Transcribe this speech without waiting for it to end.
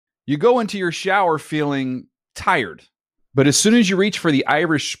You go into your shower feeling tired, but as soon as you reach for the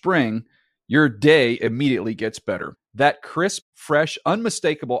Irish Spring, your day immediately gets better. That crisp, fresh,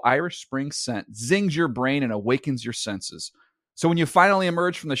 unmistakable Irish Spring scent zings your brain and awakens your senses. So when you finally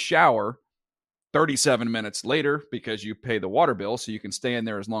emerge from the shower 37 minutes later, because you pay the water bill so you can stay in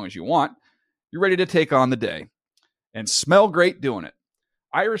there as long as you want, you're ready to take on the day and smell great doing it.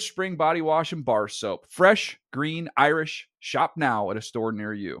 Irish Spring Body Wash and Bar Soap. Fresh, green, Irish. Shop now at a store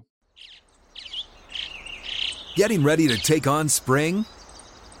near you. Getting ready to take on spring?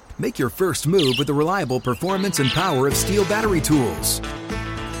 Make your first move with the reliable performance and power of Steel battery tools.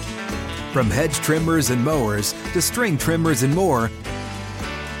 From hedge trimmers and mowers to string trimmers and more,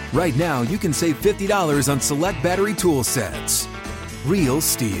 right now you can save $50 on select battery tool sets. Real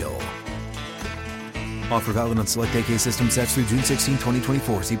Steel. Offer valid on select AK system sets through June 16,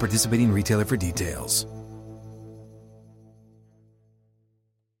 2024. See participating retailer for details.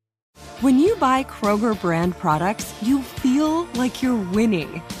 When you buy Kroger brand products, you feel like you're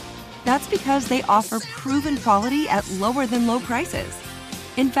winning. That's because they offer proven quality at lower than low prices.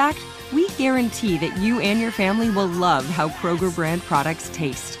 In fact, we guarantee that you and your family will love how Kroger brand products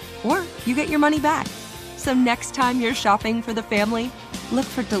taste, or you get your money back. So next time you're shopping for the family, look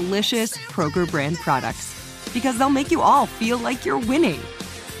for delicious Kroger brand products, because they'll make you all feel like you're winning.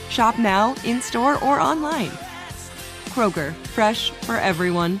 Shop now, in-store, or online. Kroger, fresh for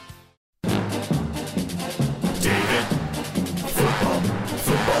everyone. David. Football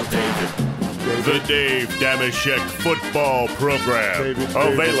David. The Dave Dameshek Football Program.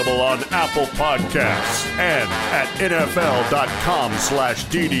 Available on Apple Podcasts and at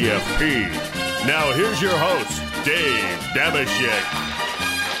NFL.com/DDFP. Now here's your host, Dave Dameshek.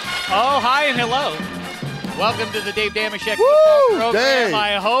 Oh, hi and hello. Welcome to the Dave Dameshek Football Program. Dave.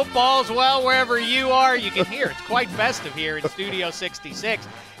 I hope all's well wherever you are. You can hear it's quite festive here in Studio 66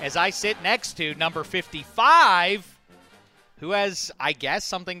 as I sit next to number 55, who has, I guess,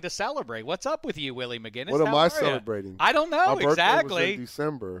 something to celebrate. What's up with you, Willie McGinnis? What am How I are celebrating? You? I don't know My birthday exactly. was in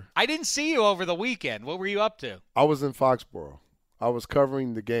December. I didn't see you over the weekend. What were you up to? I was in Foxborough. I was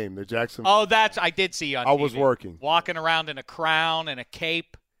covering the game, the Jackson. Oh, I did see you on TV. I was working. Walking around in a crown and a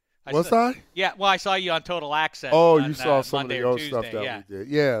cape. Was I? Yeah, well, I saw you on Total Access. Oh, on, you saw some Monday of the old Tuesday, stuff that we did.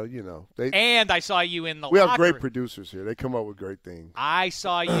 Yeah, you know. And I saw you in the We locker have great room. producers here. They come up with great things. I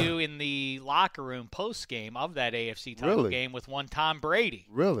saw you in the locker room post-game of that AFC title game with one Tom Brady.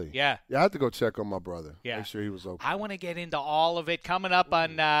 Really? Yeah. Yeah, I have to go check on my brother. Yeah. Make sure he was okay. I want to get into all of it. Coming up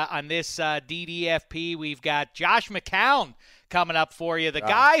on this DDFP, we've got Josh McCown coming up for you. The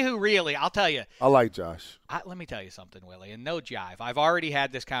guy who really, I'll tell you. I like Josh. Let me tell you something, Willie, and no jive. I've already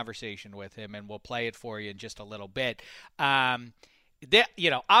had this conversation with him, and we'll play it for you in just a little bit. I'm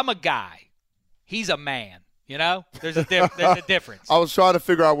a guy. He's a man. You know, there's a difference. I was trying to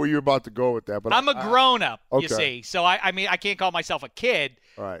figure out where you were about to go with that, but I'm a grown-up, okay. you see. So, I mean, I can't call myself a kid.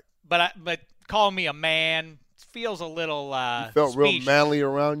 All right. But calling me a man feels a little you felt real speech. manly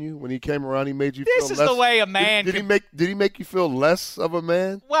around you when he came around. He made you feel less. This is the way a man Did he make you feel less of a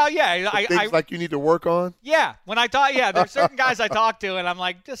man? Well, yeah. Things like you need to work on? Yeah. When I talk, there's certain guys I talk to, and I'm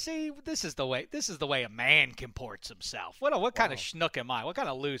like, just see, this is the way a man comports himself. What kind of schnook am I? What kind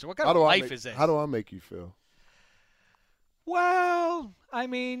of loser? What kind of life is this? How do I make you feel? Well, I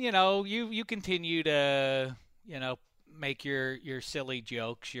mean, you continue to, make your silly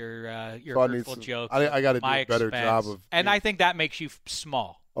jokes, your hurtful jokes. I got to do a better job of. And I think that makes you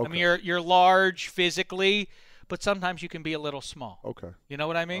small. Okay. I mean, you're large physically, but sometimes you can be a little small. Okay. You know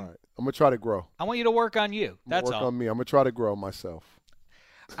what I mean? All right. I'm gonna try to grow. I want you to work on you. That's work all. on me. I'm gonna try to grow myself.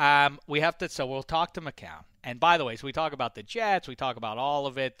 So we'll talk to McCown. And by the way, so we talk about the Jets, we talk about all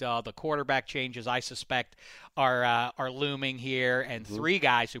of it. The quarterback changes, I suspect, are looming here, and three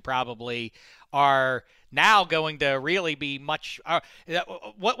guys who probably are now going to really be much.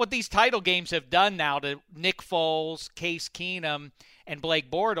 What these title games have done now to Nick Foles, Case Keenum, and Blake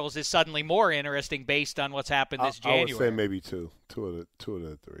Bortles is suddenly more interesting based on what's happened this January. I would say maybe two of the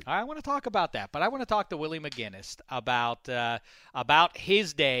three. I want to talk about that, but I want to talk to Willie McGinnis about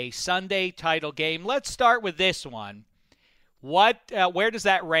his day, Sunday title game. Let's start with this one. Where does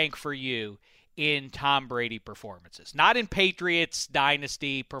that rank for you in Tom Brady performances? Not in Patriots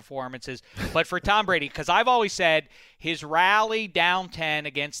dynasty performances, but for Tom Brady, because I've always said his rally down 10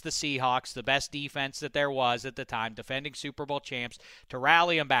 against the Seahawks, the best defense that there was at the time, defending Super Bowl champs, to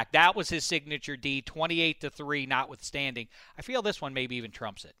rally them back. That was his signature D, 28-3 notwithstanding. I feel this one maybe even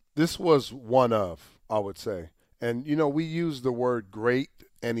trumps it. This was one of, I would say. And, we use the word great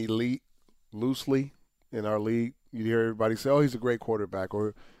and elite loosely in our league. You hear everybody say, oh, he's a great quarterback,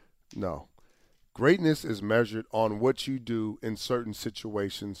 or no. Greatness is measured on what you do in certain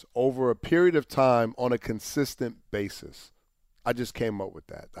situations over a period of time on a consistent basis. I just came up with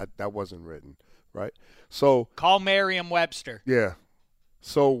that. That wasn't written, right? So call Merriam-Webster. Yeah.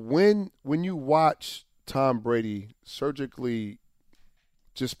 So when you watch Tom Brady surgically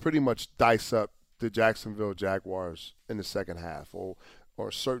just pretty much dice up the Jacksonville Jaguars in the second half, or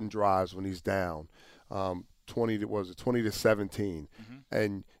certain drives when he's down, 20 to 17,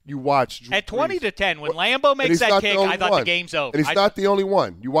 and you watch at 20 to 10 when Lambeau makes that kick, I thought the game's over. And he's not the only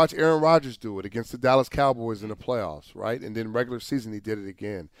one. You watch Aaron Rodgers do it against the Dallas Cowboys in the playoffs, right? And then regular season he did it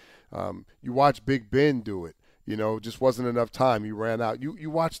again. You watch Big Ben do it. Just wasn't enough time. He ran out. You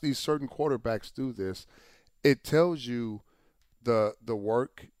watch these certain quarterbacks do this. It tells you the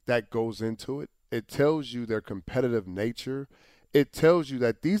work that goes into it. It tells you their competitive nature. It tells you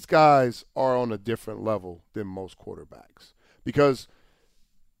that these guys are on a different level than most quarterbacks. Because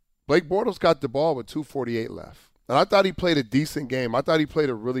Blake Bortles got the ball with 2:48 left. And I thought he played a decent game. I thought he played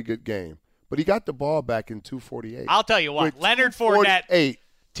a really good game. But he got the ball back in 2:48. I'll tell you what, Leonard Fournette,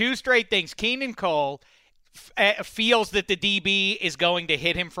 2 straight things. Keenan Cole feels that the DB is going to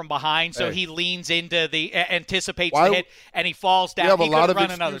hit him from behind, so he leans into anticipates the hit, and he falls down. He could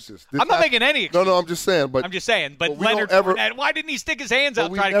run another. I'm not making any excuses. No, I'm just saying. But Leonard Fournette, why didn't he stick his hands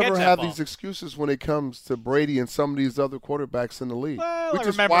out trying to catch that ball? We never have these excuses when it comes to Brady and some of these other quarterbacks in the league. Well, we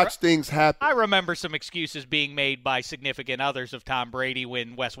just watch things happen. I remember some excuses being made by significant others of Tom Brady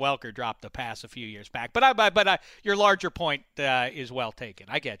when Wes Welker dropped a pass a few years back. But your larger point is well taken.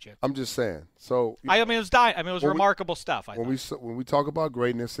 I get you. I'm just saying. So it was remarkable stuff. When we talk about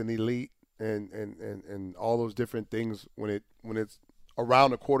greatness and elite and all those different things, when it's around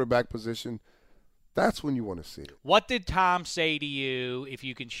the quarterback position, that's when you want to see it. What did Tom say to you, if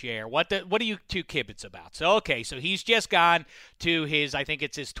you can share? What are you two kibitz about? So he's just gone to I think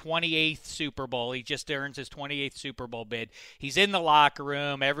it's his 28th Super Bowl. He just earns his 28th Super Bowl bid. He's in the locker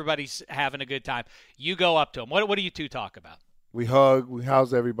room. Everybody's having a good time. You go up to him. What do you two talk about? We hug.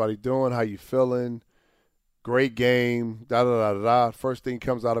 How's everybody doing? How you feeling? Great game. Da-da-da-da-da. First thing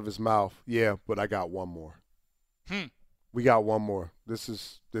comes out of his mouth. Yeah, but I got one more. We got one more. This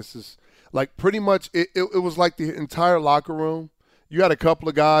is like pretty much it was like the entire locker room. You had a couple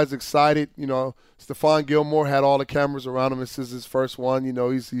of guys excited. Stephon Gilmore had all the cameras around him. This is his first one.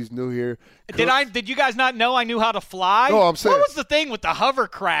 He's new here. Did you guys not know I knew how to fly? No, I'm saying. What was the thing with the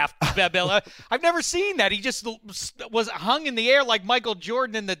hovercraft, Bill? I've never seen that. He just was hung in the air like Michael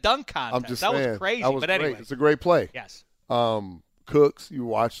Jordan in the dunk contest. I'm just saying. Was crazy. That was but anyway. great. It's a great play. Yes. Cooks, you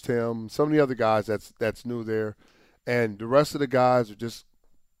watched him. Some of the other guys that's new there. And the rest of the guys are just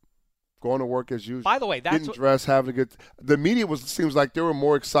going to work as usual. By the way, getting dressed, having a good. The media seems like they were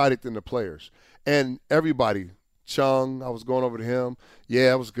more excited than the players, and everybody. Chung, I was going over to him.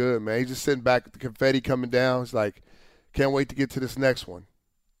 Yeah, it was good, man. He's just sitting back with the confetti coming down. He's like, can't wait to get to this next one.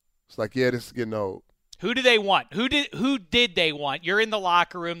 It's like, yeah, this is getting old. Who do they want? Who did they want? You're in the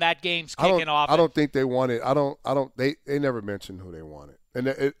locker room. That game's kicking off. I don't think they wanted. They never mentioned who they wanted,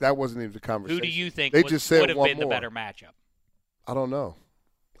 and that wasn't even the conversation. Who do you think would have been the better matchup? I don't know.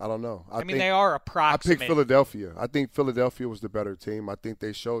 I mean, they are approximate. I picked Philadelphia. I think Philadelphia was the better team. I think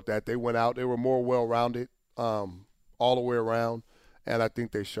they showed that. They went out. They were more well-rounded all the way around, and I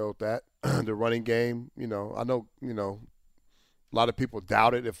think they showed that. The running game, I know, a lot of people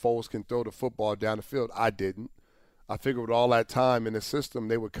doubted if Foles can throw the football down the field. I didn't. I figured with all that time in the system,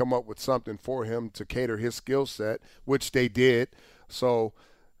 they would come up with something for him to cater his skill set, which they did. So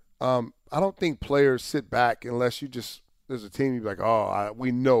I don't think players sit back unless there's a team you'd be like,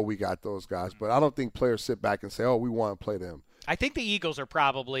 we know we got those guys. But I don't think players sit back and say, we want to play them. I think the Eagles are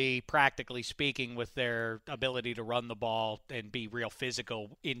probably, practically speaking, with their ability to run the ball and be real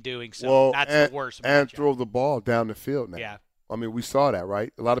physical in doing so. That's the worst matchup. And throw the ball down the field now. Yeah. I mean, we saw that,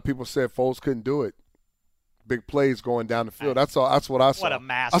 right? A lot of people said Foles couldn't do it. Big plays going down the field. That's what I saw. What a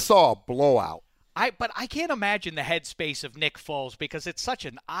massive. I saw a blowout. But I can't imagine the headspace of Nick Foles because it's such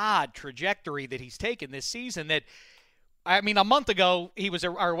an odd trajectory that he's taken this season that, I mean, a month ago he was,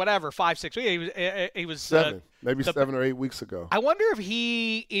 or whatever, 5-6 weeks, he was 7 or 8 weeks ago. I wonder if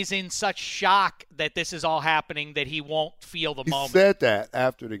he is in such shock that this is all happening that he won't feel the moment. He said that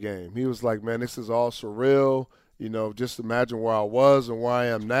after the game. He was like, man, this is all surreal. Just imagine where I was and where I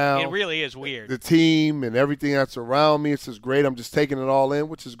am now. It really is weird. The team and everything that's around me, it's just great. I'm just taking it all in,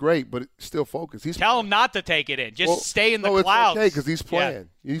 which is great, but still focused. Tell him not to take it in. Just stay in the clouds. It's okay because he's playing.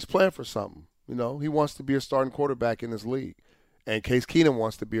 Yeah. He's playing for something. He wants to be a starting quarterback in this league. And Case Keenum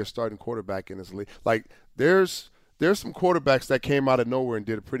wants to be a starting quarterback in this league. Like, there's some quarterbacks that came out of nowhere and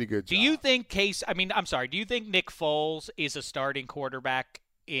did a pretty good job. Do you think do you think Nick Foles is a starting quarterback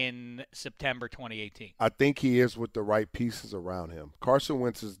in September 2018. I think he is with the right pieces around him. Carson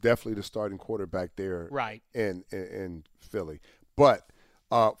Wentz is definitely the starting quarterback there Right. in Philly. But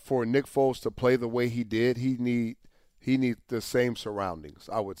for Nick Foles to play the way he did, he needs the same surroundings,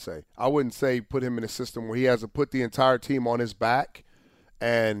 I would say. I wouldn't say put him in a system where he has to put the entire team on his back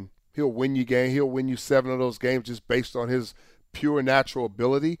and he'll win you game. He'll win you 7 of those games just based on his pure natural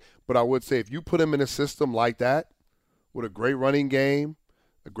ability. But I would say if you put him in a system like that with a great running game,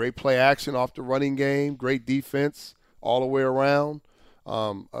 a great play action off the running game, great defense all the way around,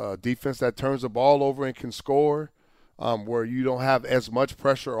 a defense that turns the ball over and can score, where you don't have as much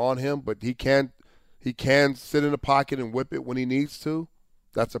pressure on him, but he can sit in the pocket and whip it when he needs to.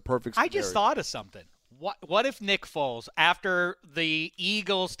 That's a perfect scenario. I just thought of something. What if Nick Foles, after the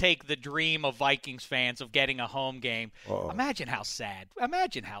Eagles take the dream of Vikings fans of getting a home game, imagine how sad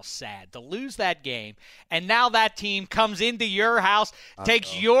to lose that game, and now that team comes into your house,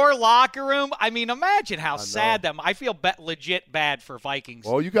 takes your locker room. I mean, imagine how sad that. I feel legit bad for Vikings.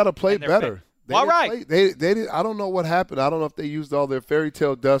 Well, you got to play better. All right. They did. I don't know what happened. I don't know if they used all their fairy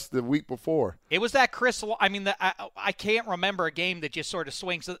tale dust the week before. It was that Chris. I mean, I can't remember a game that just sort of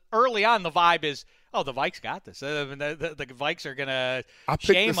swings. Early on, the vibe is, oh, the Vikes got this. The Vikes are gonna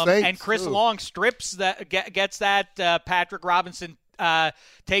shame them. And Chris Long gets that. Patrick Robinson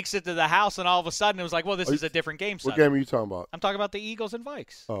takes it to the house, and all of a sudden it was like, well, this is a different game. What game are you talking about? I'm talking about the Eagles and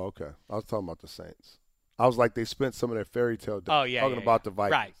Vikes. Oh, okay. I was talking about the Saints. I was like, they spent some of their fairy tale dust talking about the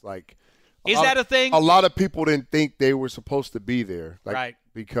Vikings. Right. Like. Is that a thing? A lot of people didn't think they were supposed to be there, right?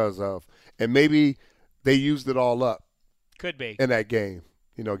 Because of, and maybe they used it all up. Could be in that game,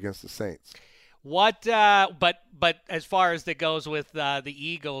 against the Saints. What? But as far as that goes with the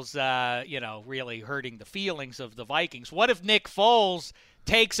Eagles, really hurting the feelings of the Vikings. What if Nick Foles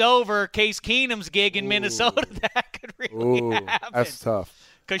takes over Case Keenum's gig in Minnesota? That could really happen. That's tough.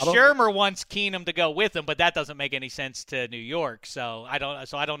 Because Shermer wants Keenum to go with him, but that doesn't make any sense to New York. So I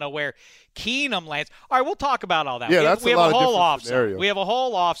don't know where Keenum lands. All right, we'll talk about all that. Yeah, we have a whole offseason. We have a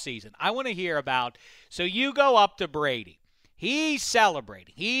whole offseason. I want to hear about. So you go up to Brady. He's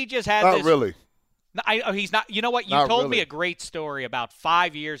celebrating. He just had not this. Really. He's not. You know what? You told me a great story about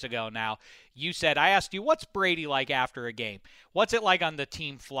 5 years ago now. You said, I asked you, what's Brady like after a game? What's it like on the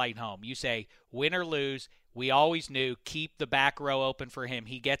team flight home? You say, win or lose, we always knew, keep the back row open for him.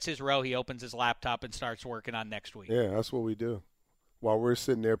 He gets his row, he opens his laptop and starts working on next week. Yeah, that's what we do while we're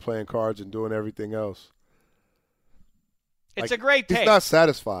sitting there playing cards and doing everything else. It's a great take. He's not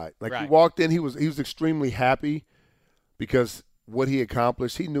satisfied. Right. He walked in, he was extremely happy because what he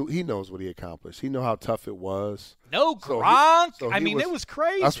accomplished, he knows what he accomplished. He knew how tough it was. No Gronk. It was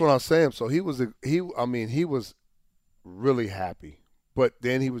crazy. That's what I'm saying. So he was really happy. But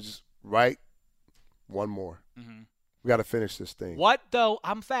then he was just right. One more. Mm-hmm. We got to finish this thing. What, though,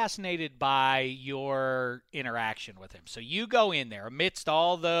 I'm fascinated by your interaction with him. So you go in there amidst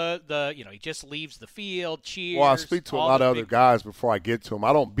all the he just leaves the field, cheers. Well, I speak to a lot of other guys before I get to him.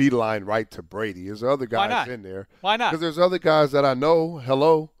 I don't beeline right to Brady. There's other guys in there. Why not? Because there's other guys that I know,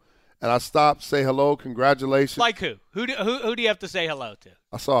 hello, and I stop, say hello, congratulations. Like who? Who do you have to say hello to?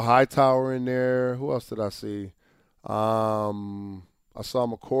 I saw Hightower in there. Who else did I see? I saw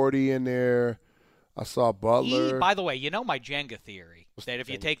McCourty in there. I saw Butler. By the way, my Jenga theory that if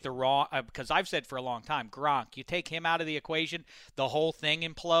you take the wrong because I've said for a long time, Gronk, you take him out of the equation, the whole thing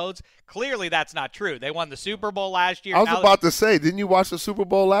implodes. Clearly, that's not true. They won the Super Bowl last year. I was about to say, didn't you watch the Super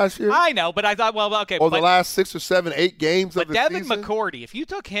Bowl last year? I know, but I thought, well, okay. Or the last 6 or 7, 8 games of the season. But Devin McCourty, if you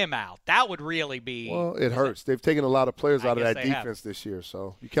took him out, that would really be. Well, it hurts. They've taken a lot of players out of that defense this year,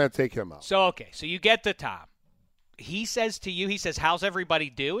 so you can't take him out. So you get to Tom. He says to you, how's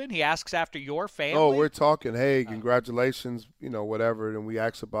everybody doing? He asks after your family. Oh, we're talking, hey, congratulations, whatever, and we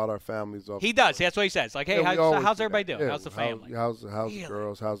ask about our families. He does. That's what he says. Like, hey, how's everybody doing? How's the family? How's the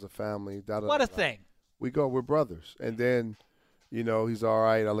girls? How's the family? What a thing. We're brothers. And then, he's all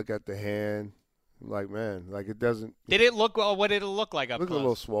right. I look at the hand. I'm like, man, it doesn't. Did it look, what did it look like up close? Looked a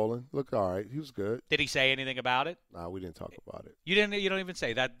little swollen. Looked all right. He was good. Did he say anything about it? Nah, we didn't talk about it. You don't even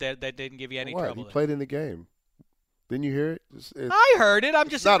say that didn't give you any trouble? He played in the game. Didn't you hear it? I heard it. I'm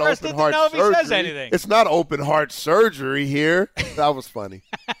just interested to know if he says anything. It's not open heart surgery here. That was funny.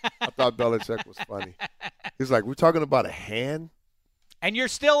 I thought Belichick was funny. He's like, we're talking about a hand? And you're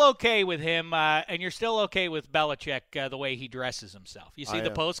still okay with him, and you're still okay with Belichick the way he dresses himself. You see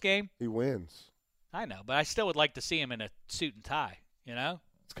the post game? He wins. I know, but I still would like to see him in a suit and tie,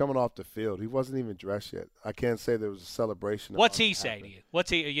 It's coming off the field. He wasn't even dressed yet. I can't say there was a celebration. What's he say to you?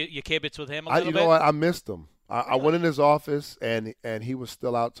 You kibitz with him a little bit? You know what? I missed him. I went in his office, and he was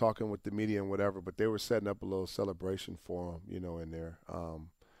still out talking with the media and whatever, but they were setting up a little celebration for him, in there.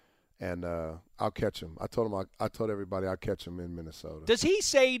 and I'll catch him. I told everybody I'll catch him in Minnesota. Does he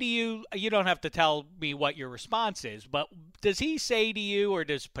say to you, you don't have to tell me what your response is, but does he say to you, or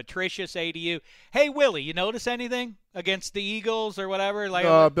does Patricia say to you, hey, Willie, you notice anything against the Eagles or whatever? Like,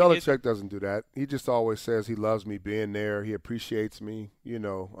 Belichick doesn't do that. He just always says he loves me being there. He appreciates me,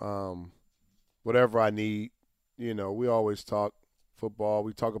 whatever I need. We always talk football.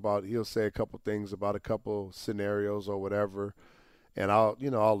 We talk about, he'll say a couple things about a couple scenarios or whatever. And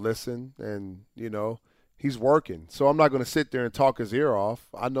I'll listen, and, he's working. So I'm not going to sit there and talk his ear off.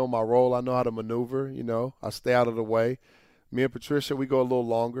 I know my role. I know how to maneuver, I stay out of the way. Me and Patricia, we go a little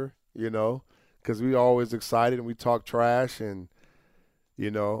longer, because we're always excited and we talk trash. And,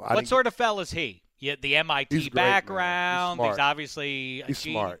 what sort of fella is he? Yeah, the MIT he's background. He's obviously he's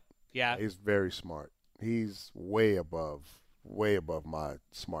smart. Yeah. He's very smart. He's way above my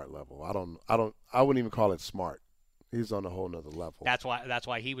smart level. I wouldn't even call it smart. He's on a whole nother level. That's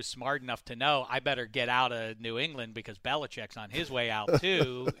why he was smart enough to know I better get out of New England because Belichick's on his way out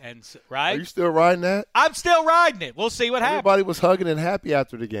too. And right? Are you still riding that? I'm still riding it. We'll see what happens. Everybody was hugging and happy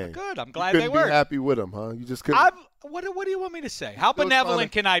after the game. Good. I'm glad they were. Couldn't be happy with him, huh? You just couldn't. What do you want me to say? How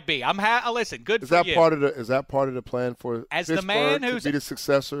benevolent can I be? Listen. Good for you. Is that part of the plan for as Pittsburgh the man who's to be the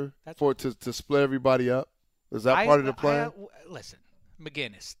successor to split everybody up? Is that part of the plan? Listen,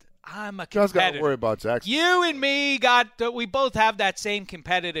 McGinnis. I'm a competitor. You guys got to worry about Jackson. You and me we both have that same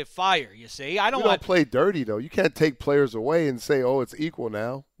competitive fire, you see. We don't play dirty, though. You can't take players away and say, oh, it's equal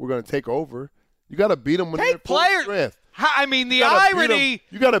now. We're going to take over. You got to beat them when they're at full strength. I mean, the irony.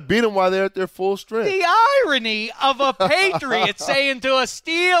 You got to beat them while they're at their full strength. The irony of a Patriot saying to a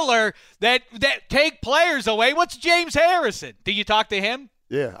Steeler that take players away. What's James Harrison? Did you talk to him?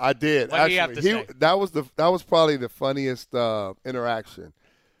 Yeah, I did. What do you have to say? That was probably the funniest interaction.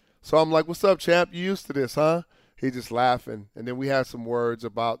 So I'm like, what's up, champ? You used to this, huh? He just laughing. And then we had some words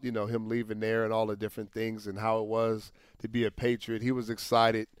about, him leaving there and all the different things and how it was to be a Patriot. He was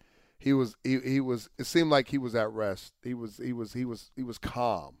excited. He was it seemed like he was at rest. He was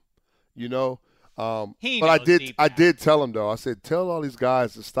calm, But I did tell him, though. I said, tell all these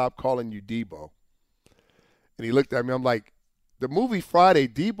guys to stop calling you Debo. And he looked at me. I'm like, the movie Friday,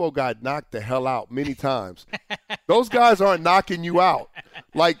 Debo got knocked the hell out many times. Those guys aren't knocking you out.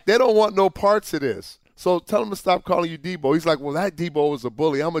 Like, they don't want no parts of this. So tell them to stop calling you Debo. He's like, well, that Debo was a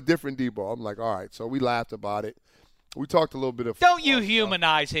bully. I'm a different Debo. I'm like, all right. So we laughed about it. We talked a little bit of football. Don't you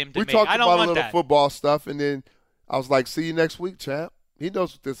humanize him to me. We talked I don't about want a little that. football stuff, and then I was like, see you next week, champ. He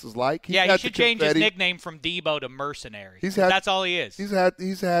knows what this is like. He should change his nickname from Debo to Mercenary. That's all he is. He has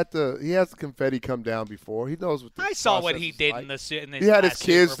the confetti come down before. He knows what this I saw what he did like. in this. He had his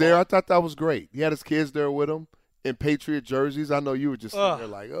kids there. I thought that was great. He had his kids there with him in Patriot jerseys. I know you were just sitting there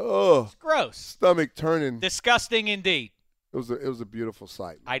like, oh, it's gross, stomach turning, disgusting indeed. It was a beautiful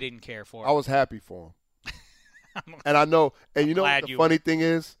sight. I didn't care for it. I was happy for him. And I know, and you know what the funny thing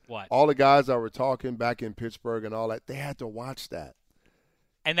is? What? All the guys that were talking back in Pittsburgh and all that, they had to watch that.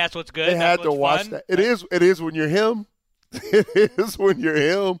 And that's what's good. They had to watch that. It is when you're him. It is when you're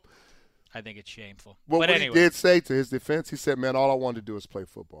him. I think it's shameful. But what anyway. he did say to his defense, he said, man, all I wanted to do is play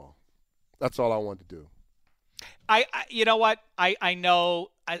football. That's all I wanted to do. You know what? I know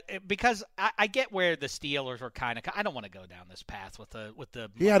because I get where the Steelers were kind of. I don't want to go down this path with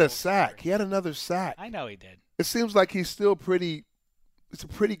the. He had a sack. He had another sack. I know he did. It seems like he's still pretty. He's a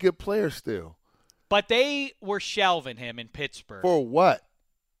pretty good player still. But they were shelving him in Pittsburgh. For what?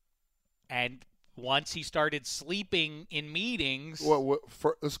 And once he started sleeping in meetings.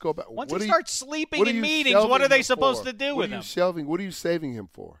 Let's go back. Once he starts sleeping in meetings, what are they supposed to do with him? What are you saving him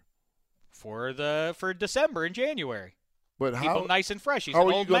for? For December and January. But keep him nice and fresh. He's an old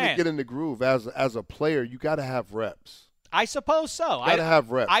man. How are you going to get in the groove as a player? You got to have reps. I suppose so. You got to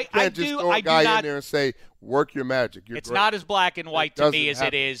have reps. You can't just throw a guy in there and say, work your magic. It's great. Not as black and white to me as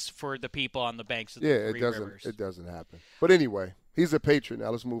it is for the people on the banks of the Three Rivers. It doesn't happen. But anyway, he's a Patriot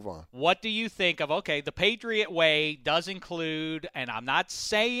now. Let's move on. What do you think of, the Patriot way does include, and I'm not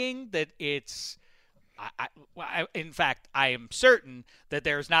saying that it's in fact, I am certain that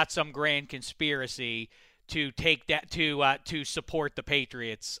there's not some grand conspiracy to take that to support the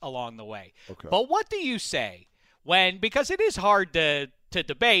Patriots along the way. Okay. But what do you say because it is hard to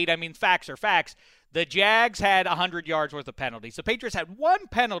debate. I mean, facts are facts. The Jags had 100 yards worth of penalties. The Patriots had one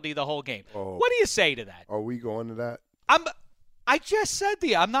penalty the whole game. Oh. What do you say to that? Are we going to that? I just said to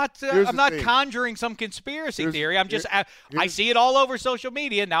you, I'm not conjuring some conspiracy theory. I see it all over social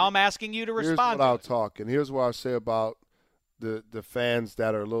media. Now I'm asking you to respond. Here's what I'll talk, and here's what I'll say about the fans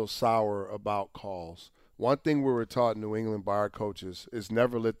that are a little sour about calls. One thing we were taught in New England by our coaches is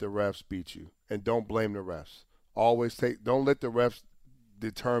never let the refs beat you, and don't blame the refs. Don't let the refs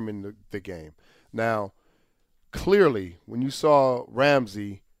determine the game. Now, clearly, when you saw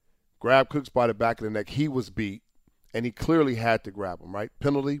Ramsey grab Cooks by the back of the neck, he was beat, and he clearly had to grab him, right?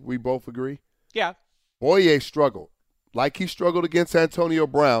 Penalty, we both agree? Yeah. Boye struggled. Like he struggled against Antonio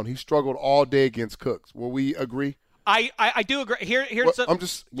Brown, he struggled all day against Cooks. Will we agree? I do agree. We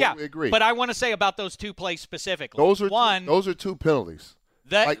agree. But I want to say about those two plays specifically. Those are two penalties.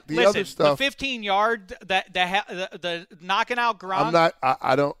 Other stuff, the 15-yard, the knocking out Gronk.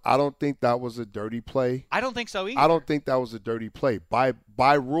 I don't think that was a dirty play. I don't think so either. I don't think that was a dirty play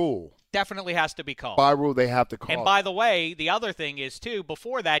by rule. Definitely has to be called. By rule, they have to call. And by the way, the other thing is too.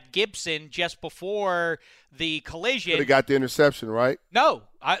 Before that, Gibson, just before the collision, could have got the interception, right? No,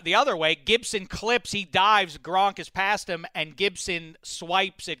 the other way. Gibson clips, he dives, Gronk is past him, and Gibson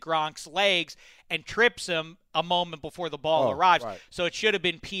swipes at Gronk's legs and trips him a moment before the ball arrives. Right. So it should have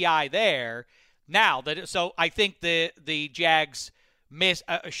been PI there. Now so I think the Jags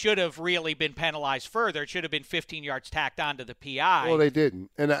should have really been penalized further. It should have been 15 yards tacked onto the PI. Well, they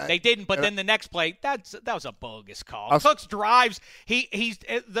didn't. They didn't. But then the next play, that was a bogus call. Cooks drives. His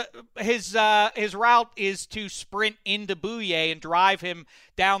route is to sprint into Bouye and drive him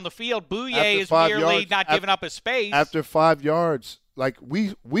down the field. Bouye is merely not giving up his space. After 5 yards, like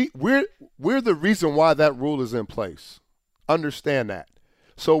we're the reason why that rule is in place. Understand that.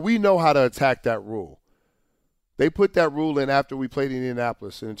 So we know how to attack that rule. They put that rule in after we played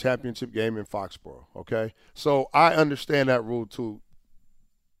Indianapolis in a championship game in Foxborough, okay? So I understand that rule to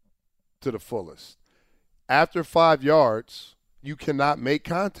the fullest. After 5 yards, you cannot make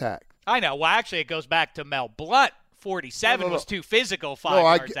contact. I know. Well, actually, it goes back to Mel Blount. 47 was too physical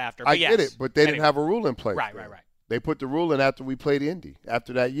 5 yards after. I get it, but they didn't have a rule in place. Right. They put the rule in after we played Indy,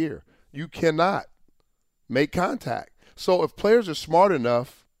 after that year. You cannot make contact. So if players are smart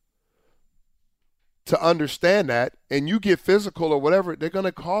enough to understand that, and you get physical or whatever, they're going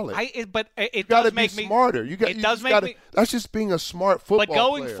to call it. But it does does make me smarter. That's just being a smart football player. But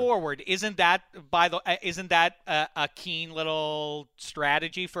going forward, isn't that a keen little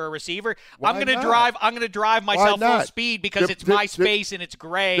strategy for a receiver? I'm going to drive myself full speed because it's my space and it's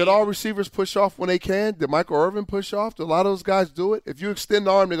gray. Did all receivers push off when they can? Did Michael Irvin push off? Did a lot of those guys do it? If you extend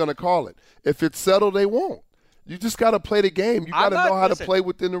the arm, they're going to call it. If it's settled, they won't. You just got to play the game. You got to know how to play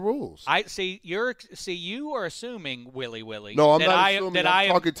within the rules. You are assuming, Willie. No, I'm not assuming. I'm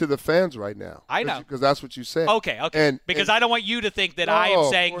talking to the fans right now. I know. Because that's what you said. Okay. Because I don't want you to think that I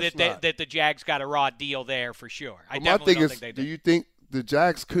am saying that the Jags got a raw deal there for sure. I definitely don't think they did. Do you think the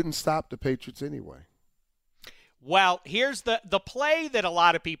Jags couldn't stop the Patriots anyway? Well, here's the play that a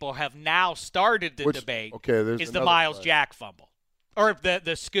lot of people have now started to debate is the Miles Jack fumble. Or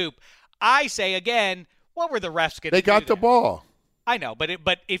the scoop. I say, again, what were the refs going to do? They got the ball. I know, but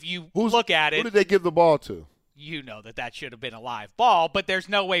if you look at it. Who did they give the ball to? You know that should have been a live ball, but there's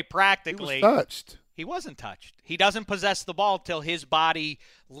no way practically. He was touched. He wasn't touched. He doesn't possess the ball till his body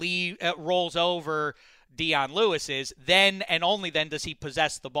rolls over Dion Lewis's. Then and only then does he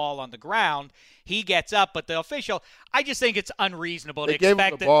possess the ball on the ground. He gets up, but the official, I just think it's unreasonable to expect. They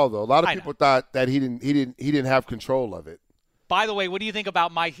gave him the ball, though. A lot of people thought that he didn't have control of it. By the way, what do you think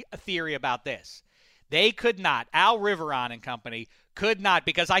about my theory about this? They could not, Al Riveron and company could not,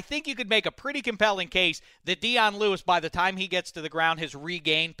 because I think you could make a pretty compelling case that Dion Lewis, by the time he gets to the ground, has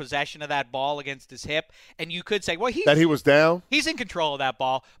regained possession of that ball against his hip. And you could say, well, that he was down? He's in control of that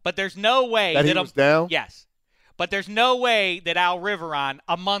ball, but there's no way that he was down? Yes. But there's no way that Al Riveron,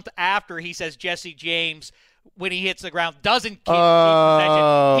 a month after he says Jesse James, when he hits the ground, doesn't keep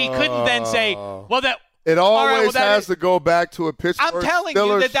possession. He couldn't then say, well, that – it always has to go back to a Pittsburgh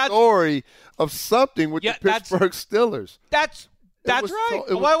Steelers story of something with the Pittsburgh Steelers. That's right.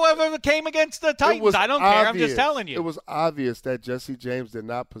 Whatever came against the Titans, I don't care. I'm just telling you. It was obvious that Jesse James did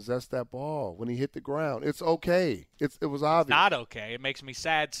not possess that ball when he hit the ground. It's okay. It was obvious. It's not okay. It makes me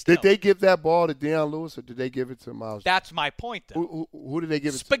sad still. Did they give that ball to Dion Lewis or did they give it to Miles? That's my point, though. Who did they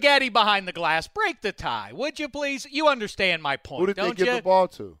give it to? Spaghetti behind the glass. Break the tie. Would you please? You understand my point, Who did don't they give the ball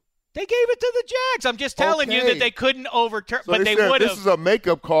to? They gave it to the Jags. I'm just telling you that they couldn't overturn. So but they would have. This is a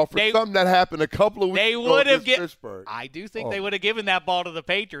makeup call for something that happened a couple of weeks ago against Pittsburgh. I do think they would have given that ball to the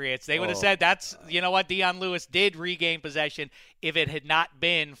Patriots. They would have said, "That's what Dion Lewis did regain possession if it had not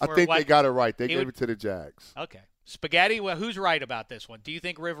been for." I think they got it right. They gave it to the Jags. Okay, Spaghetti. Well, who's right about this one? Do you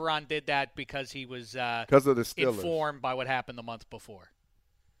think Riveron did that because he was because of the Steelers, informed by what happened the month before?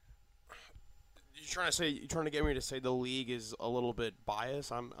 You're trying to get me to say the league is a little bit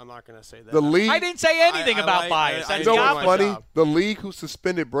biased. I'm not going to say that. The league. I didn't say anything about bias. You know what's funny? The league who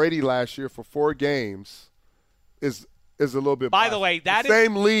suspended Brady last year for 4 games is a little bit. By biased. the way,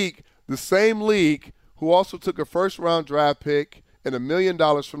 the same league who also took a first-round draft pick and $1 million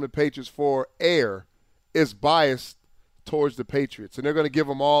from the Patriots for air is biased towards the Patriots, and they're going to give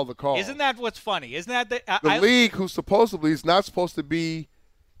them all the calls. Isn't that what's funny? Isn't that the league, who supposedly is not supposed to be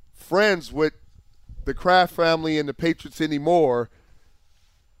friends with the Kraft family and the Patriots anymore,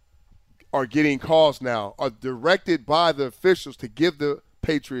 are getting calls now, are directed by the officials to give the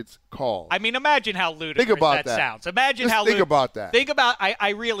Patriots calls. I mean, imagine how ludicrous that sounds. Imagine Just how think about that. Think about. I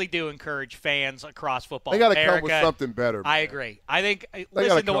really do encourage fans across football. They got to come with something better. I agree. I think.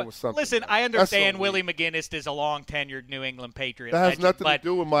 Listen, I understand Willie McGinest is a long tenured New England Patriot. That has nothing to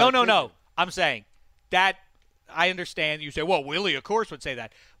do with my opinion. No. I'm saying that I understand. You say, well, Willie, of course, would say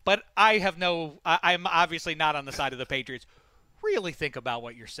that, but I'm obviously not on the side of the Patriots. Really think about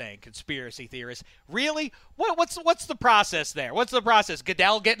what you're saying, conspiracy theorists. Really? What's the process there? What's the process?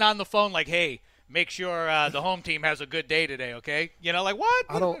 Goodell getting on the phone like, hey, make sure the home team has a good day today, okay? You know, like what?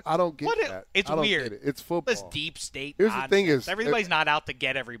 I don't get that. It's weird. It's football. This deep state Here's nonsense. The thing is, everybody's not out to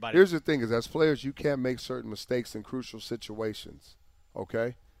get everybody. Here's the thing is, as players, you can't make certain mistakes in crucial situations,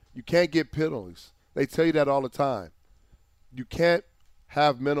 okay? You can't get penalties. They tell you that all the time. You can't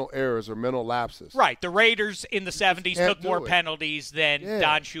have mental errors or mental lapses. Right. The Raiders in the 70s took more penalties than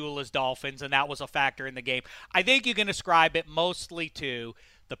Don Shula's Dolphins, and that was a factor in the game. I think you can ascribe it mostly to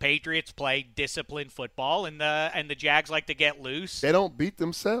the Patriots play disciplined football, and the Jags like to get loose. They don't beat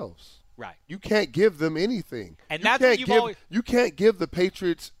themselves. Right. You can't give them anything. And that's what you can't give the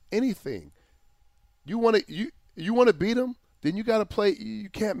Patriots anything. You want to beat them, then you got to play. You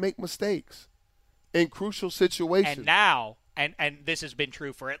can't make mistakes in crucial situations. And now, and this has been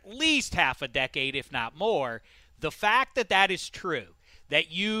true for at least half a decade, if not more, the fact that is true, that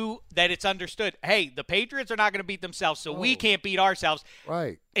it's understood, hey, the Patriots are not going to beat themselves, so we can't beat ourselves.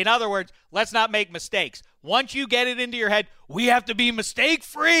 Right. In other words, let's not make mistakes. Once you get it into your head, we have to be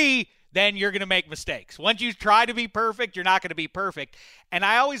mistake-free, then you're going to make mistakes. Once you try to be perfect, you're not going to be perfect. And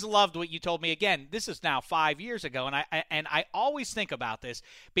I always loved what you told me. Again, this is now 5 years ago, and I always think about this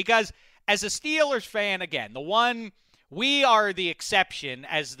because as a Steelers fan, again, we are the exception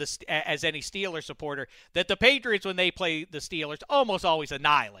as any Steelers supporter, that the Patriots, when they play the Steelers, almost always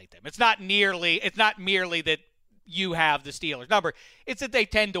annihilate them. It's not merely that you have the Steelers number. It's that they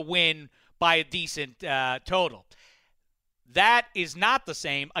tend to win by a decent total. That is not the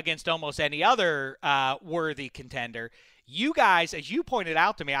same against almost any other worthy contender. You guys, as you pointed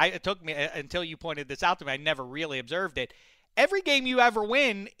out to me, it took me until you pointed this out to me, I never really observed it. Every game you ever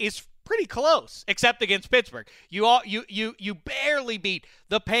win is pretty close, except against Pittsburgh. You barely beat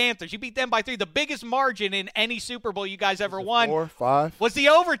the Panthers. You beat them by 3. The biggest margin in any Super Bowl you guys ever won 4, 5 was the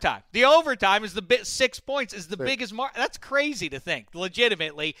overtime. The overtime is 6 points is the biggest margin. That's crazy to think,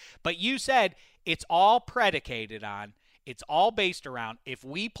 legitimately. But you said it's all predicated on, it's all based around, if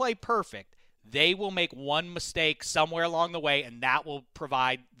we play perfect, they will make one mistake somewhere along the way, and that will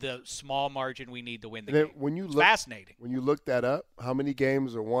provide the small margin we need to win the game. Fascinating. When you look that up, how many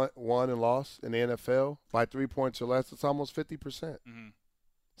games are won and lost in the NFL by 3 points or less? It's almost 50%. Mm-hmm.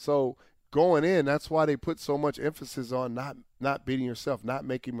 So going in, that's why they put so much emphasis on not beating yourself, not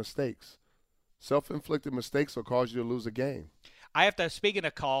making mistakes. Self-inflicted mistakes will cause you to lose a game. I have to, speaking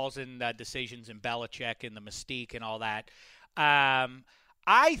of calls and decisions and Belichick and the mystique and all that,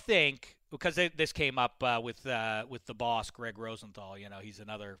 I think – because this came up with the boss, Greg Rosenthal. You know, he's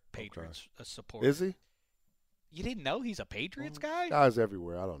another Patriots supporter. Is he? You didn't know he's a Patriots guy? Guys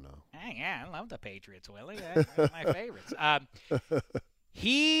everywhere. I don't know. Yeah, I love the Patriots, Willie. They're my favorites.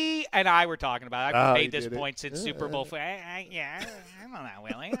 He and I were talking about it. I've made this point since Super Bowl. I don't know,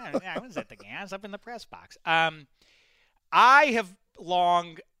 Willie. I was at the game. I was up in the press box. I have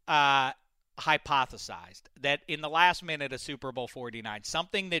long hypothesized that in the last minute of Super Bowl 49,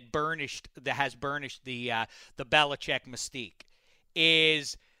 something that has burnished the Belichick mystique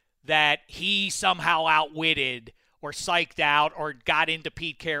is that he somehow outwitted or psyched out or got into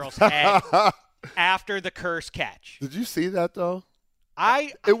Pete Carroll's head after the curse catch. Did you see that though?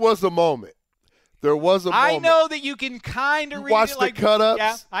 It was a moment. There was a moment. I know that you can kind of read watch it like the cut-ups.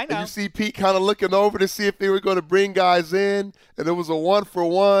 Yeah, I know. And you see Pete kind of looking over to see if they were going to bring guys in, and it was a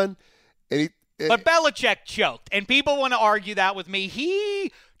 1-for-1. But Belichick choked, and people want to argue that with me.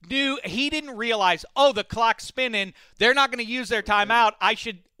 He didn't realize, the clock's spinning. They're not going to use their timeout.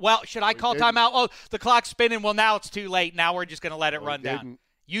 Should I call timeout? Oh, the clock's spinning. Well, now it's too late. Now we're just going to let it run down.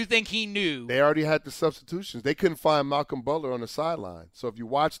 You think he knew? They already had the substitutions. They couldn't find Malcolm Butler on the sideline. So if you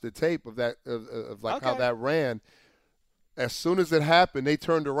watch the tape of that, how that ran, as soon as it happened, they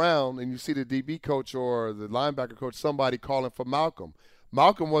turned around, and you see the DB coach or the linebacker coach, somebody calling for Malcolm.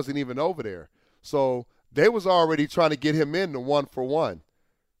 Malcolm wasn't even over there. So they was already trying to get him in the 1-for-1.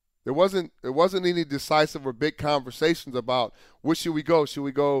 There wasn't any decisive or big conversations about where should we go? Should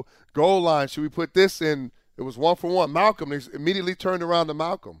we go goal line? Should we put this in? It was 1-for-1. Malcolm, they immediately turned around to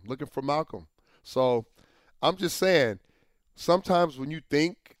Malcolm, looking for Malcolm. So I'm just saying, sometimes when you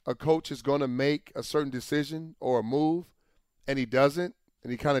think a coach is going to make a certain decision or a move and he doesn't,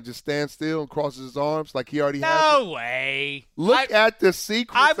 and he kind of just stands still and crosses his arms like he already has. No way. Look at the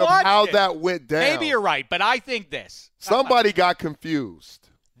sequence of how that went down. Maybe you're right, but I think this. Somebody got confused.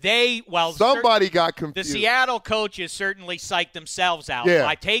 Somebody got confused. The Seattle coaches certainly psyched themselves out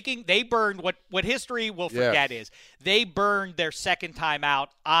by they burned what history will forget is they burned their second time out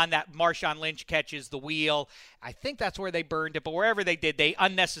on that Marshawn Lynch catches the wheel. I think that's where they burned it, but wherever they did, they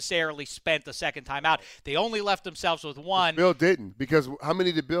unnecessarily spent the second time out. They only left themselves with one. Bill didn't, because how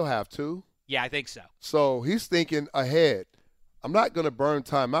many did Bill have? 2? Yeah, I think so. So he's thinking ahead. I'm not going to burn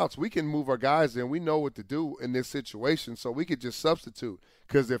timeouts. We can move our guys in. We know what to do in this situation, so we could just substitute.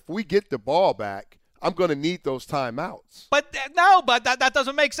 Because if we get the ball back, I'm going to need those timeouts. But that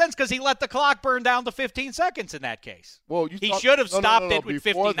doesn't make sense because he let the clock burn down to 15 seconds in that case. Well, he should have stopped it with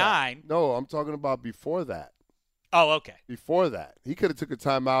 59. That. No, I'm talking about before that. Oh, okay. Before that. He could have took a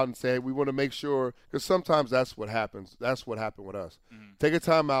timeout and said, we want to make sure, because sometimes that's what happens. That's what happened with us. Mm-hmm. Take a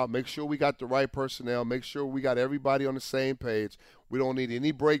timeout, make sure we got the right personnel, make sure we got everybody on the same page. We don't need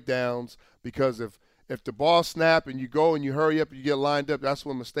any breakdowns, because if the ball snap and you go and you hurry up and you get lined up, that's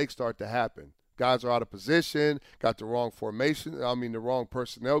when mistakes start to happen. Guys are out of position, got the wrong the wrong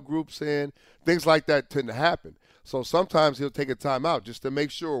personnel groups in. Things like that tend to happen. So sometimes he'll take a timeout just to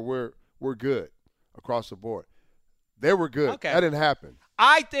make sure we're good across the board. They were good. Okay. That didn't happen.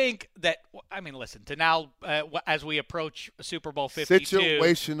 I think that, listen, to now as we approach Super Bowl 52.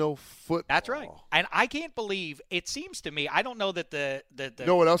 Situational football. That's right. And I can't believe, it seems to me, I don't know that the You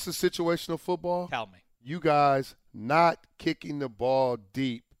know what else is situational football? Tell me. You guys not kicking the ball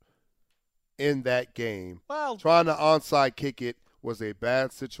deep in that game. Well, trying to onside kick it was a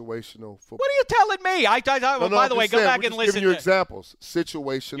bad situational football. What are you telling me? By the way, go back and listen to examples.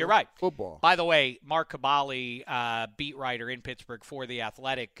 Situational You're right. football. By the way, Mark Cabali, beat writer in Pittsburgh for The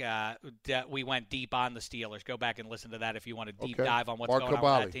Athletic, we went deep on the Steelers. Go back and listen to that if you want a deep dive on what's Mark going Cabali,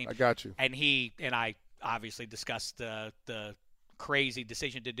 on with that team. I got you. And he and I obviously discussed the crazy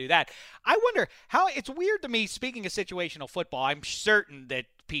decision to do that. I wonder how – it's weird to me, speaking of situational football, I'm certain that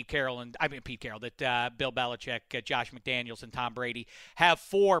Bill Belichick, Josh McDaniels, and Tom Brady have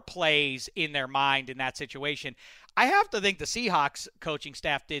 4 plays in their mind in that situation. I have to think the Seahawks coaching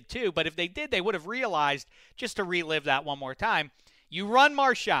staff did too, but if they did, they would have realized, just to relive that one more time, you run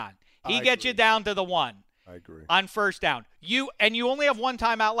Marshawn. He gets you down to the 1. I agree. On first down. You only have 1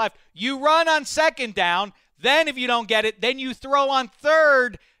 timeout left. You run on second down. Then if you don't get it, then you throw on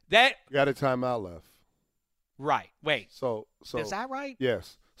third. You got a timeout left. Right. Wait. So is that right?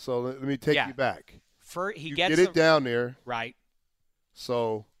 Yes. So let me take you back. He gets it down there. Right.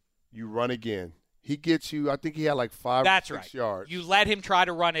 So you run again. He gets you, I think he had like 5 or 6 yards. You let him try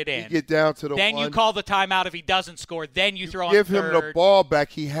to run it in. You get down to the then 1. You call the timeout if he doesn't score. Then you throw on third. Give him the ball back.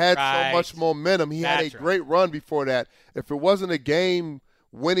 He had so much momentum. He had a great run before that. If it wasn't a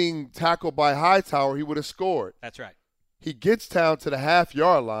game-winning tackle by Hightower, he would have scored. That's right. He gets down to the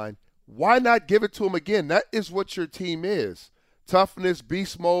half-yard line. Why not give it to him again? That is what your team is. Toughness,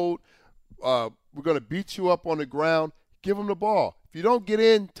 beast mode. We're going to beat you up on the ground. Give him the ball. If you don't get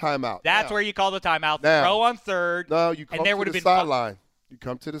in, timeout. That's where you call the timeout. Throw on third. No, you come to the sideline. You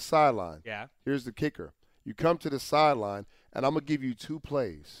come to the sideline. Yeah. Here's the kicker. You come to the sideline, and I'm going to give you 2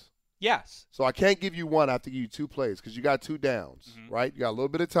 plays. Yes. So I can't give you 1. I have to give you 2 plays because you got 2 downs, right? You got a little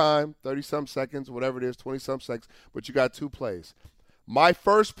bit of time, 30-some seconds, whatever it is, 20-some seconds, but you got 2 plays. My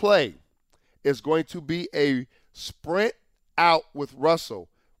first play is going to be a sprint out with Russell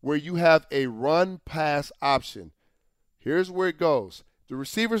where you have a run-pass option. Here's where it goes. The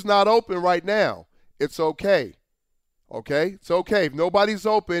receiver's not open right now. It's okay. Okay? It's okay. If nobody's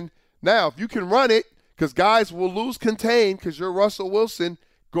open, now if you can run it, because guys will lose contain because you're Russell Wilson,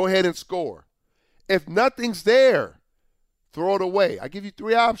 go ahead and score. If nothing's there, throw it away. I give you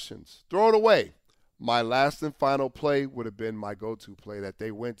 3 options. Throw it away. My last and final play would have been my go-to play that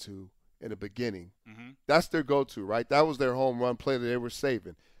they went to in the beginning. Mm-hmm. That's their go-to, right? That was their home run play that they were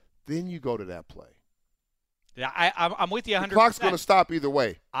saving. Then you go to that play. Yeah, I'm with you 100%. The clock's going to stop either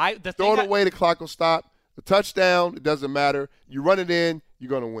way. Throw it away, the clock will stop. The touchdown, it doesn't matter. You run it in, you're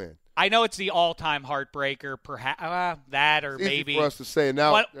going to win. I know it's the all-time heartbreaker, perhaps that or it's easy maybe for us to say.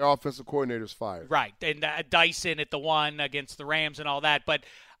 Now their offensive coordinator's fired. Right, and Dyson at the 1 against the Rams and all that. But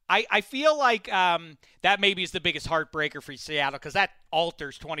I feel like that maybe is the biggest heartbreaker for Seattle because that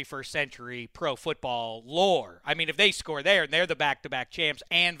alters 21st century pro football lore. I mean, if they score there and they're the back-to-back champs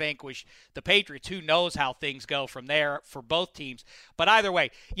and vanquish the Patriots, who knows how things go from there for both teams. But either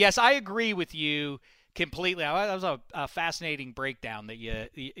way, yes, I agree with you completely. That was a fascinating breakdown that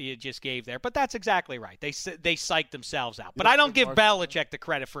you just gave there. But that's exactly right. They psyched themselves out. But I don't give Belichick the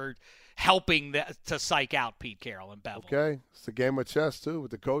credit for helping to psych out Pete Carroll and Bevel. Okay. It's a game of chess, too,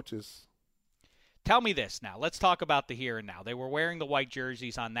 with the coaches. Tell me this now. Let's talk about the here and now. They were wearing the white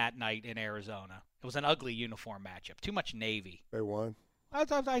jerseys on that night in Arizona. It was an ugly uniform matchup. Too much Navy. They won.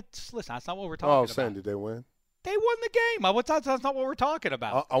 Listen, that's not what we're talking about. Saying, did they win? They won the game. That's not what we're talking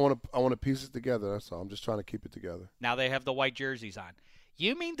about. I want to piece it together. That's all. I'm just trying to keep it together. Now they have the white jerseys on.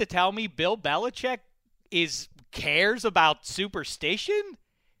 You mean to tell me Bill Belichick cares about superstition?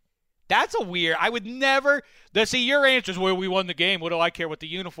 That's a weird. I would never. See, your answer is where we won the game. What do I care what the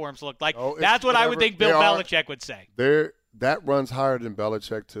uniforms look like? Oh, that's what I would think Bill Belichick would say. That runs higher than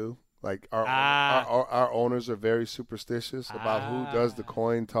Belichick too. Like our owners are very superstitious about who does the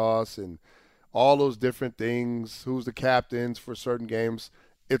coin toss and all those different things. Who's the captains for certain games?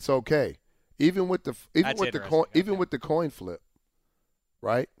 It's okay. Even with the coin flip,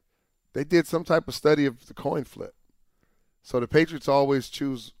 right? They did some type of study of the coin flip. So the Patriots always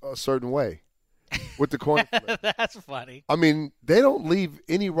choose a certain way with the coin flip. That's funny. I mean, they don't leave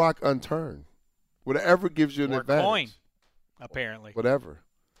any rock unturned. Whatever gives you an advantage. Coin, apparently. Whatever.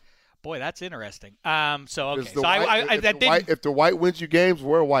 Boy, that's interesting. If the white wins you games,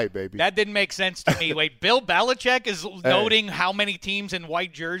 we're white, baby. That didn't make sense to me. Wait, Bill Belichick is noting how many teams in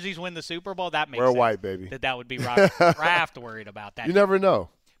white jerseys win the Super Bowl? That makes sense. We're white, baby. That would be Robert Kraft worried about that. You never know.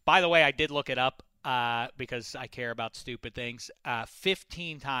 By the way, I did look it up because I care about stupid things.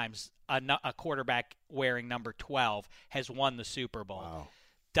 15 times a quarterback wearing number 12 has won the Super Bowl.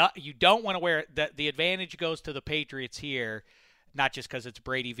 Wow. You don't want to wear it. The advantage goes to the Patriots here. Not just because it's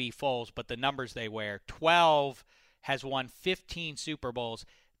Brady v. Foles, but the numbers they wear. 12 has won 15 Super Bowls.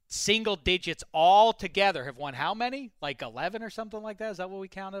 Single digits all together have won how many? Like 11 or something like that? Is that what we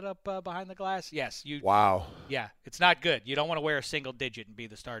counted up behind the glass? Yes. Wow. Yeah, it's not good. You don't want to wear a single digit and be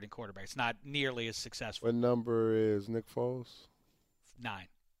the starting quarterback. It's not nearly as successful. What number is Nick Foles? 9.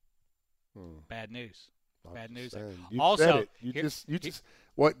 Bad news. Bad news. You also, said it.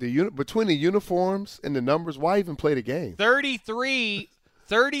 What between the uniforms and the numbers? Why even play the game? 33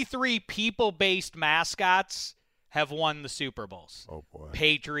 people-based mascots have won the Super Bowls. Oh boy!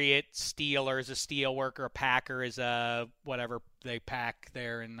 Patriot, Steelers, a steel worker, a Packer is a whatever they pack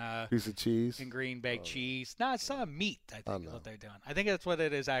there in piece of cheese in Green Bay cheese. No, it's not meat. I think is what they're doing. I think that's what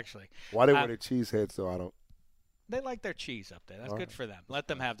it is actually. Why they wear their cheese heads? So I don't. They like their cheese up there. That's good for them. Let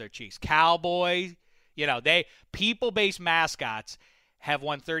them have their cheese. Cowboys, people-based mascots have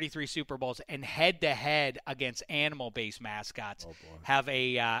won 33 Super Bowls, and head-to-head against animal-based mascots have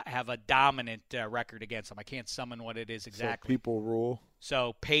a dominant record against them. I can't summon what it is exactly. So people rule.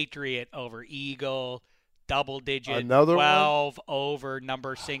 So Patriot over Eagle, double-digit. Another 12 over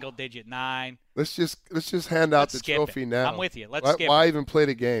number single-digit 9. Let's just hand out the trophy now. I'm with you. Let's skip. Why even play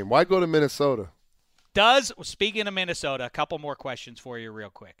the game? Why go to Minnesota? Speaking of Minnesota, a couple more questions for you real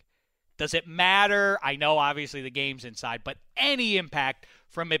quick. Does it matter? I know obviously the game's inside, but any impact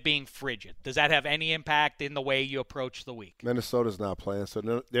from it being frigid? Does that have any impact in the way you approach the week? Minnesota's not playing,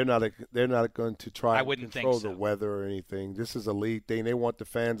 so they're not going to try to control the weather or anything. This is a league thing. They want the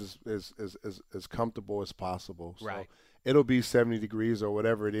fans as comfortable as possible. So right. It'll be 70 degrees or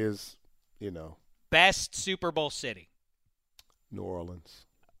whatever it is, Best Super Bowl city? New Orleans.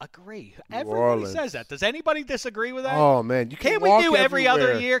 Agree. Everybody says that. Does anybody disagree with that? Oh man, you can't we do every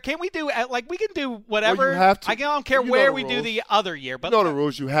other year? Can we do we can do whatever? Well, you have to, I don't care where we do the other year, but the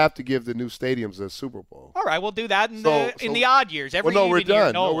rules. You have to give the new stadiums a Super Bowl. All right, we'll do that in the odd years. We're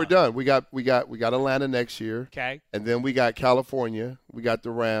done. We're done. We got Atlanta next year. Okay. And then we got California. We got the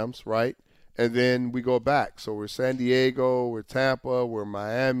Rams, right? And then we go back. So we're San Diego, we're Tampa, we're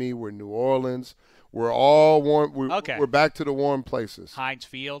Miami, we're New Orleans. We're all warm. We're back to the warm places. Heinz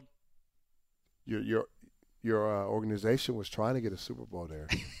Field. Your organization was trying to get a Super Bowl there.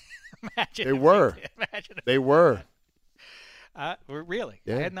 Imagine they were. They were. Really?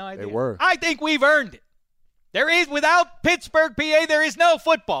 Yeah, I had no idea. They were. I think we've earned it. There is, without Pittsburgh, PA, there is no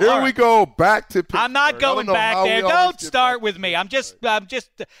football. Here we go, back to Pittsburgh. I'm not going back there. Don't start with me. I'm just.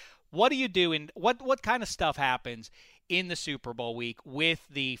 What do you do? And what kind of stuff happens in the Super Bowl week with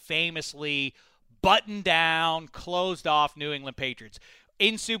the famously buttoned down, closed off New England Patriots?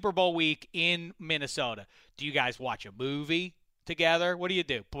 In Super Bowl week in Minnesota, do you guys watch a movie together? What do you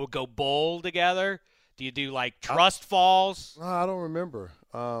do? Go bowl together? Do you do like trust falls? No, I don't remember.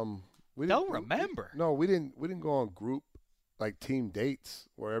 We Don't remember. No, we didn't go on group like team dates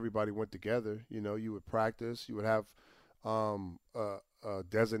where everybody went together. You know, you would practice. You would have a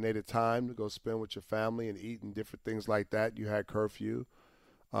designated time to go spend with your family and eat and different things like that. You had curfew.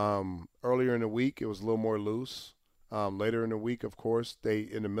 Earlier in the week, it was a little more loose. Later in the week, of course,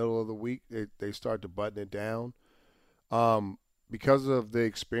 in the middle of the week, they start to button it down. Because of the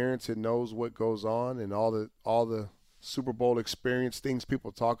experience, it knows what goes on and all the Super Bowl experience things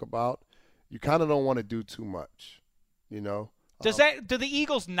people talk about. You kind of don't want to do too much, you know. Do the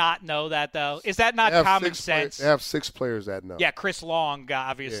Eagles not know that, though? Is that not common sense? They have 6 players that know. Yeah, Chris Long,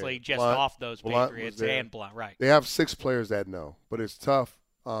 obviously, just Blunt, off those Patriots, and Blunt, right. They have 6 players that know, but it's tough.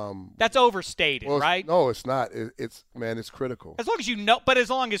 That's overstated, right? No, it's not. It's critical. As long as you know, but as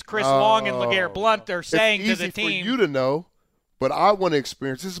long as Chris Long and LeGarrette Blunt are saying to the team. It's easy for you to know, but I want to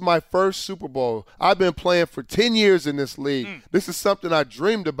experience. This is my first Super Bowl. I've been playing for 10 years in this league. This is something I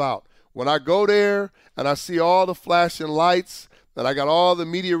dreamed about. When I go there and I see all the flashing lights, and I got all the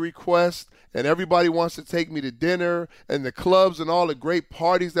media requests, and everybody wants to take me to dinner, and the clubs and all the great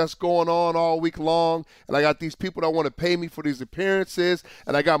parties that's going on all week long, and I got these people that want to pay me for these appearances,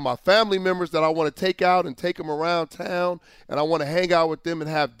 and I got my family members that I want to take out and take them around town, and I want to hang out with them and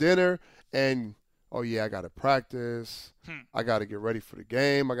have dinner, and, oh, yeah, I got to practice. I got to get ready for the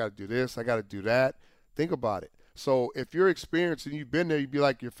game. I got to do this. I got to do that. Think about it. So if you're experienced and you've been there, you'd be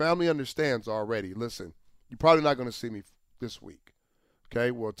like, your family understands already. Listen, you're probably not going to see me this week.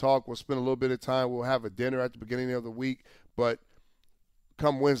 Okay, we'll talk. We'll spend a little bit of time. We'll have a dinner at the beginning of the week. But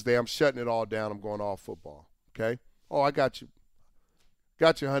come Wednesday, I'm shutting it all down. I'm going all football. Okay? Oh, I got you.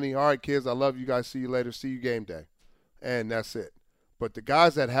 Got you, honey. All right, kids, I love you guys. See you later. See you game day. And that's it. But the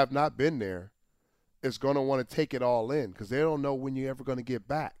guys that have not been there is going to want to take it all in because they don't know when you're ever going to get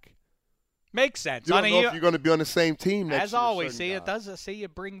back. Makes sense. You don't know if you're going to be on the same team next year. As always, you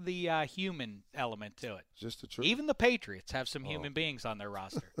bring the human element to it. Just the truth. Even the Patriots have some human beings on their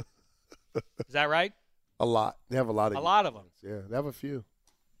roster. Is that right? A lot. They have a lot of them. Yeah, they have a few.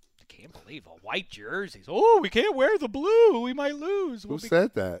 I can't believe white jerseys. Oh, we can't wear the blue. We might lose. Who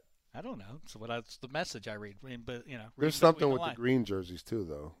said that? I don't know. That's the message I read. But there's something with the green jerseys too,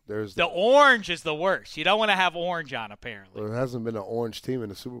 though. There's the orange is the worst. You don't want to have orange on, apparently. Well, there hasn't been an orange team in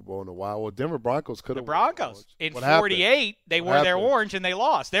the Super Bowl in a while. Well, Denver Broncos could have. The Broncos in '48 they wore their orange and they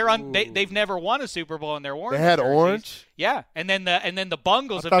lost. They've never won a Super Bowl in their orange. They had jerseys. Orange. Yeah, and then the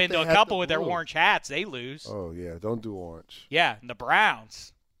Bungles have been to a couple with their orange hats. They lose. Oh yeah, don't do orange. Yeah, and the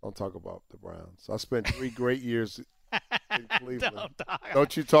Browns. Don't talk about the Browns. I spent 3 great years in Cleveland. Don't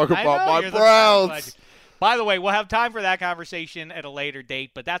Don't you talk about my Browns. By the way, we'll have time for that conversation at a later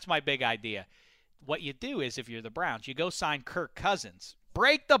date, but that's my big idea. What you do is, if you're the Browns, you go sign Kirk Cousins.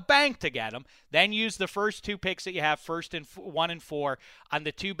 Break the bank to get him. Then use the first 2 picks that you have, 1 and 4, on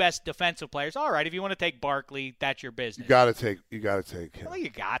the 2 best defensive players. All right, if you want to take Barkley, that's your business. You got to take him. Well, you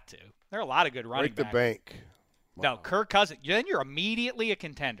got to. There are a lot of good running backs. Break the bank. Wow. No, Kirk Cousins. Then you're immediately a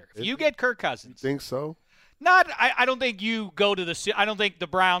contender. If you get Kirk Cousins. You think so? I don't think you go to I don't think the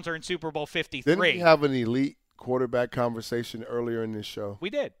Browns are in Super Bowl 53. Didn't we have an elite quarterback conversation earlier in this show?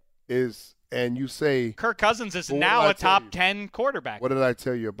 We did. And you say Kirk Cousins is now a top 10 quarterback. What did I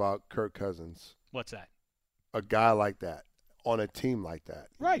tell you about Kirk Cousins? What's that? A guy like that on a team like that.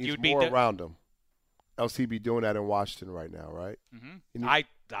 Right. You'd be more around him. Else he'd be doing that in Washington right now, right? Mm-hmm.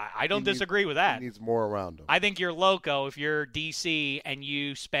 I don't disagree with that. He needs more around him. I think you're loco if you're DC and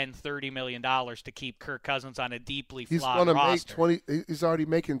you spend $30 million to keep Kirk Cousins on a deeply flawed roster. He's already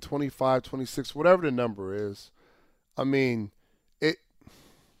making 25, 26, whatever the number is. I mean,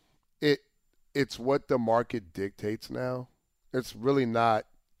 it's what the market dictates now. It's really not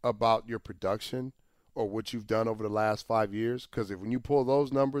about your production or what you've done over the last 5 years. Because when you pull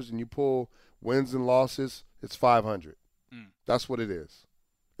those numbers and you pull wins and losses, it's 500. That's what it is.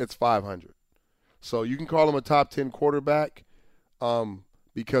 It's 500. So you can call him a top 10 quarterback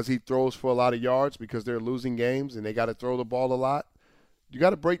because he throws for a lot of yards because they're losing games and they got to throw the ball a lot. You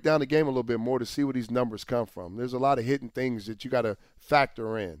got to break down the game a little bit more to see where these numbers come from. There's a lot of hidden things that you got to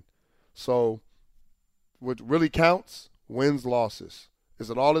factor in. So what really counts, wins, losses. Is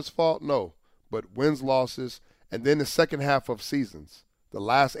it all his fault? No. But wins, losses, and then the second half of seasons, the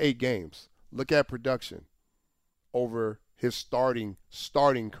last 8 games, look at production over his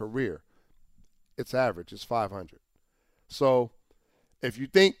starting career. It's average. It's 500. So if you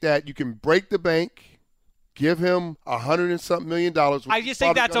think that you can break the bank, give him $100 and something million. I just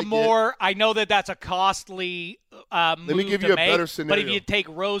think that's I know that's a costly move Let me give you a better scenario. But if you take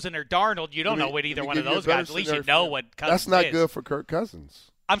Rosen or Darnold, you don't know what either one of those guys. At least you know what Cousins is. That's not good for Kirk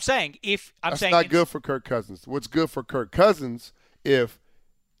Cousins. I'm saying that's not good for Kirk Cousins. What's good for Kirk Cousins if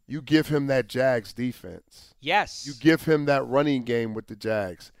You give him that Jags defense. Yes. You give him that running game with the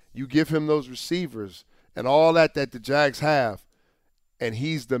Jags. You give him those receivers and all that the Jags have, and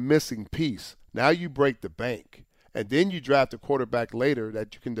he's the missing piece. Now you break the bank, and then you draft a quarterback later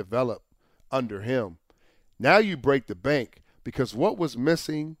that you can develop under him. Now you break the bank because what was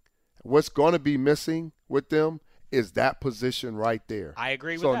missing, what's going to be missing with them is that position right there. I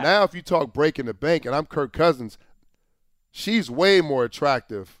agree with that. So now if you talk breaking the bank, and I'm Kirk Cousins, she's way more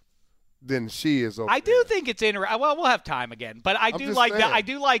attractive than she is over I do think it's interesting. Well, we'll have time again, but I do like that. I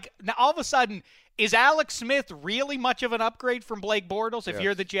do like now. All of a sudden, is Alex Smith really much of an upgrade from Blake Bortles? If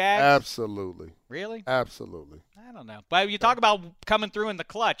you're the Jags, absolutely. Really? Absolutely. I don't know, but you talk about coming through in the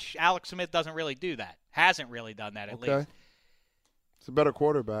clutch. Alex Smith doesn't really do that. Hasn't really done that at least. It's a better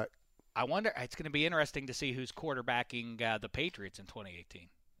quarterback. I wonder. It's going to be interesting to see who's quarterbacking the Patriots in 2018.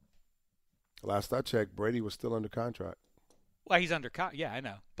 Last I checked, Brady was still under contract. Well, he's under yeah, I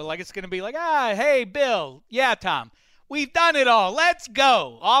know. But, it's going to be like, hey, Bill. Yeah, Tom. We've done it all. Let's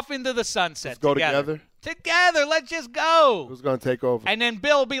go. Off into the sunset. Let's go together. Together. Let's just go. Who's going to take over? And then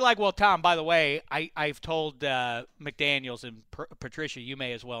Bill will be like, well, Tom, by the way, I've told McDaniels and Patricia, you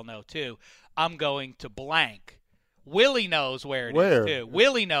may as well know, too, I'm going to blank. Willie knows where it is, too.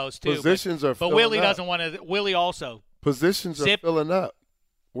 Willie knows, too. Positions are filling up. But Willie up. Doesn't want to – Willie also. Positions are filling up.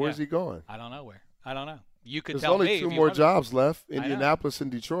 Where's he going? I don't know where. I don't know. You could There's tell me. There's only two more jobs left, I Indianapolis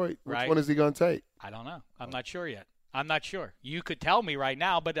and Detroit. Which right. one is he going to take? I don't know. I'm not sure yet. I'm not sure. You could tell me right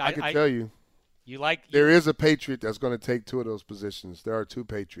now, but I can tell you. There is a Patriot that's going to take two of those positions. There are two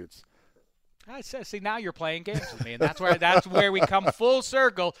Patriots. I said, see, now you're playing games with me, and that's where we come full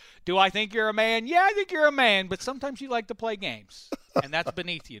circle. Do I think you're a man? Yeah, I think you're a man, but sometimes you like to play games, and that's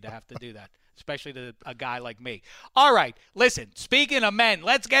beneath you to have to do that, especially to a guy like me. All right, listen, speaking of men,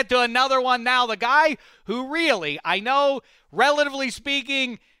 let's get to another one now. The guy who really, I know, relatively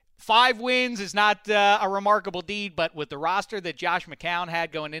speaking, 5 wins is not a remarkable deed, but with the roster that Josh McCown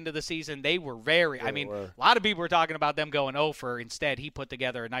had going into the season, they were a lot of people were talking about them going over. Instead, he put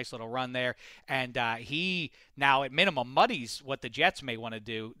together a nice little run there, and he now at minimum muddies what the Jets may want to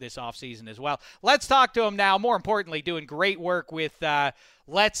do this offseason as well. Let's talk to him now. More importantly, doing great work with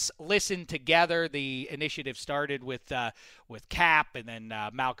Let's Listen Together. The initiative started with Cap and then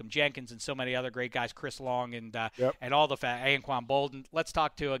Malcolm Jenkins and so many other great guys, Chris Long and all the Anquan Bolden. Let's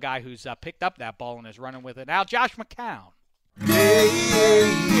talk to a guy who's picked up that ball and is running with it now, Josh McCown.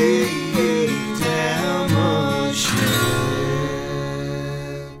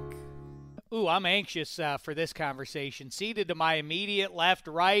 Ooh, I'm anxious for this conversation. Seated to my immediate left,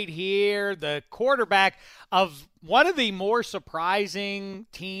 right here, the quarterback of one of the more surprising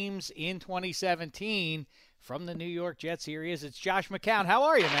teams in 2017 from the New York Jets. Here he is. It's Josh McCown. How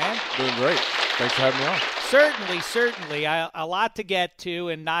are you, man? Doing great. Thanks for having me on. Certainly. A lot to get to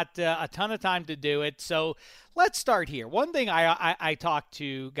and not a ton of time to do it. So let's start here. One thing I talk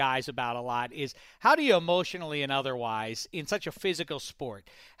to guys about a lot is how do you emotionally and otherwise in such a physical sport,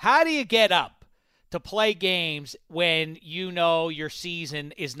 how do you get up to play games when you know your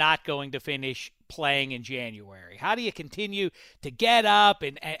season is not going to finish playing in January? How do you continue to get up?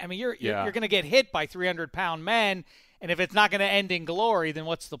 And I mean, you're going to get hit by 300-pound men. And if it's not going to end in glory, then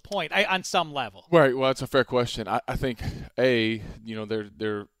what's the point on some level? Right. Well, that's a fair question. I think,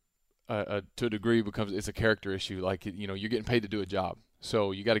 they're to a degree it's a character issue. Like, you're getting paid to do a job.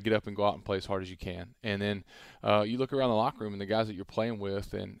 So you got to get up and go out and play as hard as you can. And then you look around the locker room and the guys that you're playing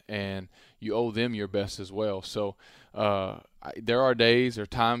with, and you owe them your best as well. So there are days or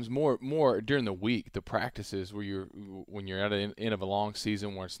times more during the week, the practices where when you're at the end of a long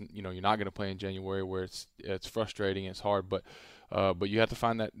season where it's, you're not going to play in January, where it's frustrating, it's hard, but you have to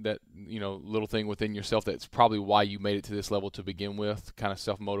find that little thing within yourself that's probably why you made it to this level to begin with. Kind of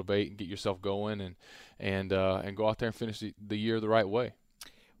self-motivate and get yourself going, and go out there and finish the year the right way.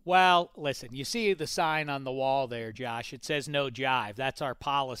 Well, listen, you see the sign on the wall there, Josh. It says no jive. That's our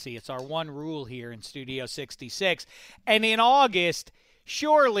policy. It's our one rule here in Studio 66. And in August,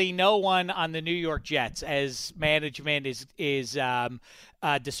 surely no one on the New York Jets, as management is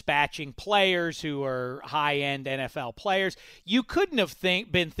dispatching players who are high-end NFL players, you couldn't have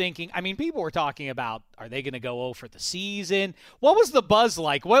been thinking. I mean, people were talking about, are they going to go 0 for the season? What was the buzz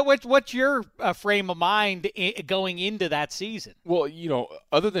like? What's your frame of mind going into that season? Well,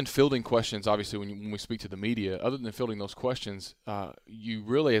 other than fielding questions, obviously when we speak to the media, other than fielding those questions, you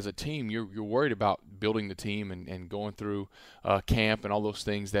really, as a team, you're worried about building the team and going through camp and all those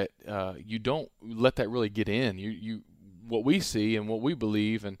things that you don't let that really get in. You what we see and what we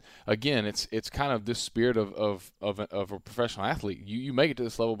believe. And again, it's kind of this spirit of a professional athlete. You make it to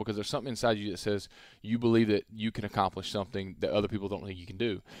this level because there's something inside you that says you believe that you can accomplish something that other people don't think you can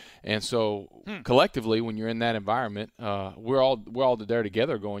do. And so collectively, when you're in that environment, we're all there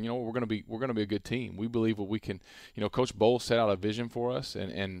together going, we're going to be a good team. We believe what we can. Coach Bowles set out a vision for us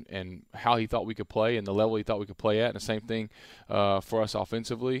and how he thought we could play and the level he thought we could play at. And the same thing for us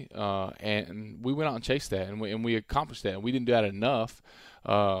offensively. And we went out and chased that, and we accomplished that. And we didn't do that enough,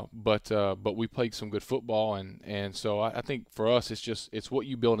 but we played some good football. And so I think for us, it's what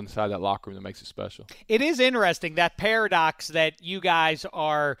you build inside that locker room that makes it special. It is interesting, that paradox that you guys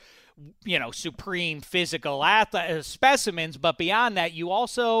are, supreme physical specimens, but beyond that, you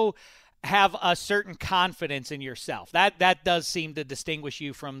also have a certain confidence in yourself. That does seem to distinguish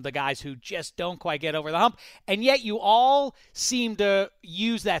you from the guys who just don't quite get over the hump. And yet you all seem to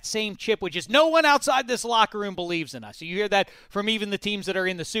use that same chip, which is no one outside this locker room believes in us. You hear that from even the teams that are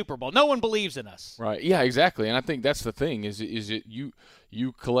in the Super Bowl. No one believes in us. Right. Yeah, exactly. And I think that's the thing is it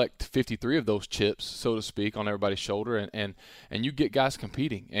you collect 53 of those chips, so to speak, on everybody's shoulder, and you get guys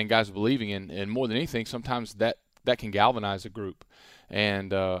competing and guys believing and more than anything, sometimes that can galvanize a group.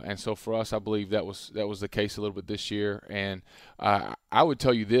 And so for us, I believe that was the case a little bit this year. And I would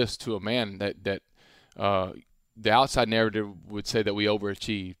tell you this to a man that the outside narrative would say that we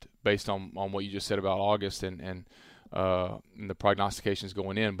overachieved based on what you just said about August and the prognostications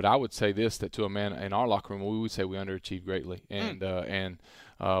going in. But I would say this, that to a man in our locker room, we would say we underachieved greatly. And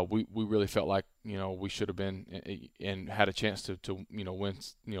we really felt like, we should have been and had a chance to win,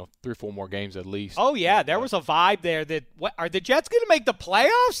 3 or 4 more games at least. Oh, yeah. There was a vibe there that, are the Jets going to make the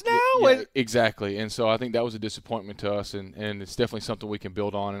playoffs now? Yeah, exactly. And so I think that was a disappointment to us, and it's definitely something we can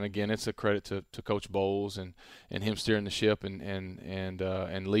build on. And, again, it's a credit to Coach Bowles and him steering the ship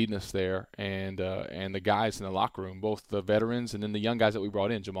and leading us there, and the guys in the locker room, both the veterans and then the young guys that we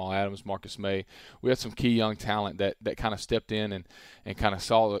brought in, Jamal Adams, Marcus May. We had some key young talent that kind of stepped in and kind of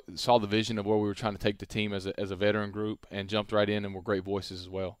saw the vision of where we were trying to take the team as a veteran group and jumped right in and were great voices as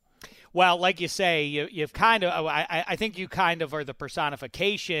well. Well, like you say, you've kind of – I think you kind of are the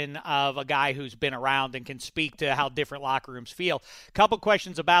personification of a guy who's been around and can speak to how different locker rooms feel. A couple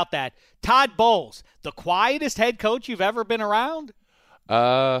questions about that. Todd Bowles, the quietest head coach you've ever been around?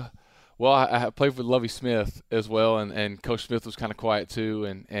 Well, I played with Lovie Smith as well, and Coach Smith was kind of quiet too.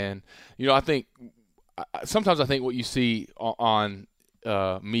 And I think sometimes what you see on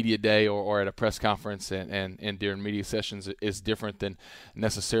media day or at a press conference and during media sessions is different than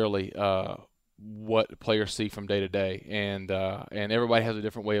necessarily what players see from day to day, and everybody has a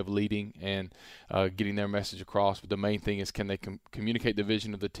different way of leading and getting their message across. But the main thing is, can they communicate the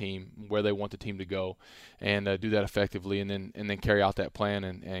vision of the team, where they want the team to go, and do that effectively, and then carry out that plan.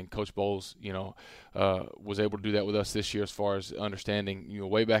 And Coach Bowles, was able to do that with us this year as far as understanding,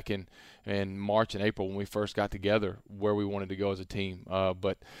 way back in March and April when we first got together, where we wanted to go as a team.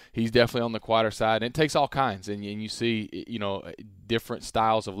 But he's definitely on the quieter side, and it takes all kinds, and you see, different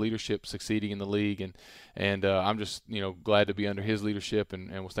styles of leadership succeeding in the league, and I'm just glad to be under his leadership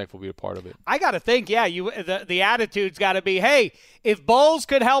and was thankful to be a part of it. I got to think, the attitude's got to be, hey, if Bowles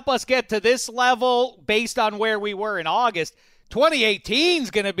could help us get to this level based on where we were in August, 2018 is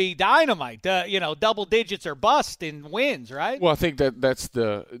going to be dynamite. Double digits or bust in wins, right? Well, I think that's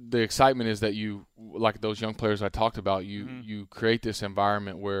the excitement is that you, like those young players I talked about, you create this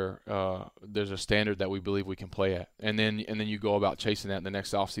environment where there's a standard that we believe we can play at, and then you go about chasing that in the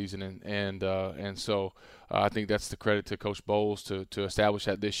next offseason, and so I think that's the credit to Coach Bowles to establish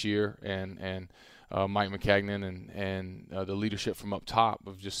that this year, and Mike McCagnon and the leadership from up top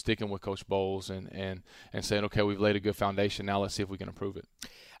of just sticking with Coach Bowles and saying, okay, we've laid a good foundation. Now let's see if we can improve it.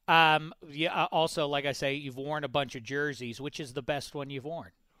 Also, like I say, you've worn a bunch of jerseys. Which is the best one you've worn?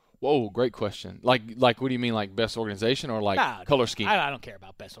 Whoa, great question. Like what do you mean, like best organization or color scheme? I don't care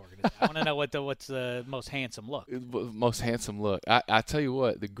about best organization. I want to know what's the most handsome look. Most handsome look. I tell you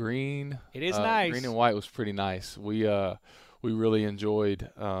what, the green. It is nice. Green and white was pretty nice. We really enjoyed,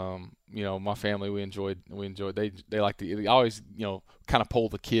 my family, we enjoyed, they like they always, kind of poll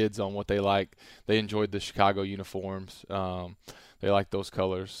the kids on what they like. They enjoyed the Chicago uniforms. They like those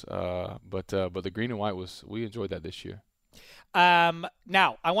colors. But the green and white we enjoyed that this year.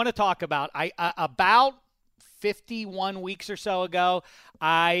 Now I want to talk about, about 51 weeks or so ago,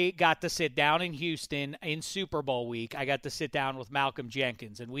 I got to sit down in Houston in Super Bowl week. I got to sit down with Malcolm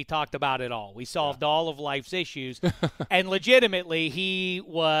Jenkins, and we talked about it all. We solved all of life's issues, and legitimately he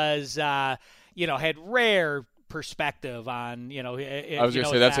was, had rare perspective on, I was going to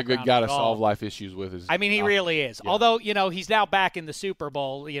say that's a good guy to solve life issues with. He really is. Yeah. Although, he's now back in the Super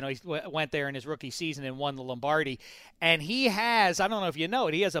Bowl. He went there in his rookie season and won the Lombardi. And he has, I don't know if you know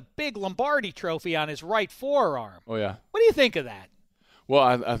it, he has a big Lombardi trophy on his right forearm. Oh, yeah. What do you think of that?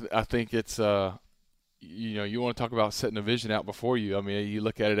 Well, I think it's you want to talk about setting a vision out before you. I mean, you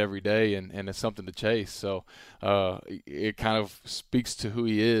look at it every day, and it's something to chase. So it kind of speaks to who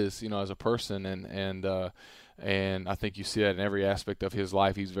he is, as a person, and I think you see that in every aspect of his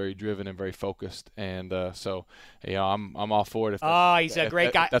life. He's very driven and very focused, and I'm all for it. He's a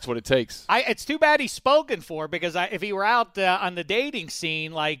great guy. That's what it takes. It's too bad he's spoken for, because if he were out on the dating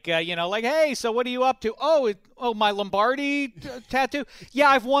scene, hey, so what are you up to? Oh, my Lombardi tattoo. Yeah,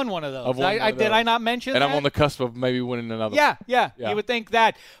 I've won one of those. Did I not mention that? And I'm on the cusp of maybe winning another. Yeah. You would think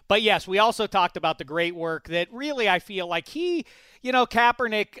that. But yes, we also talked about the great work that really I feel like he.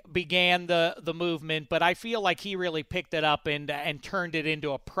 Kaepernick began the movement, but I feel like he really picked it up and turned it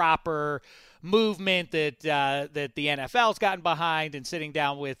into a proper movement that the NFL's gotten behind, and sitting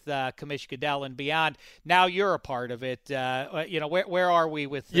down with Kamish Goodell and beyond. Now you're a part of it. Where are we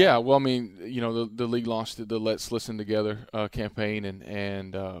with? Yeah, well, I mean, the league launched the Let's Listen Together campaign,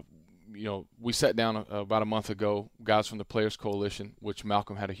 and we sat down about a month ago, guys from the Players Coalition, which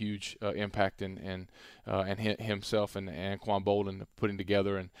Malcolm had a huge impact in himself and Quan Bolden putting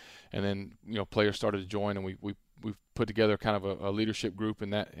together, and then players started to join, and we put together kind of a leadership group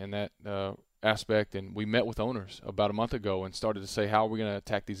in that aspect, and we met with owners about a month ago and started to say, how are we going to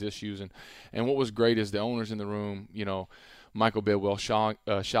attack these issues, and what was great is the owners in the room, Michael Bidwell,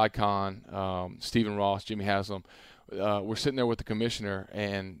 Shad Khan, Stephen Ross, Jimmy Haslam. We're sitting there with the commissioner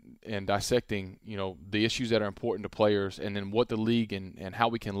and dissecting, the issues that are important to players, and then what the league and how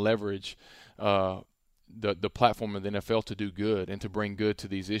we can leverage the platform of the NFL to do good and to bring good to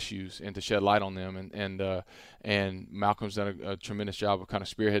these issues and to shed light on them. And Malcolm's done a tremendous job of kind of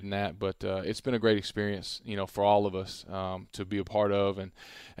spearheading that. But it's been a great experience, for all of us to be a part of. And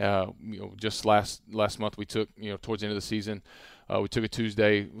just last month we took, towards the end of the season. We took a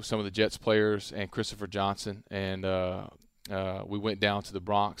Tuesday with some of the Jets players and Christopher Johnson, and we went down to the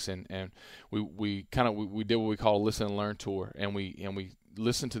Bronx, and we did what we call a listen and learn tour, and we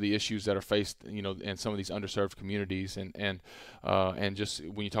listened to the issues that are faced, in some of these underserved communities, and just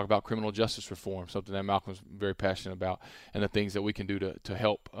when you talk about criminal justice reform, something that Malcolm's very passionate about, and the things that we can do to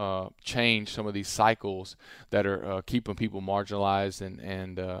help change some of these cycles that are keeping people marginalized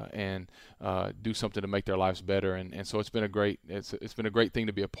and do something to make their lives better, and so it's been a great thing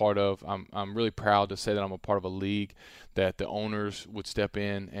to be a part of. I'm really proud to say that I'm a part of a league that the owners would step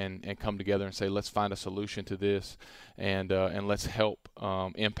in and come together and say, let's find a solution to this, and let's help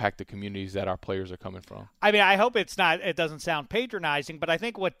impact the communities that our players are coming from. I mean, I hope it doesn't sound patronizing, but I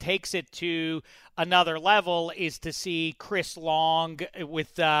think what takes it to another level is to see Chris Long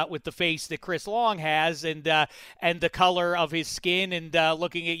with the face that Chris Long has, and the color of his skin, and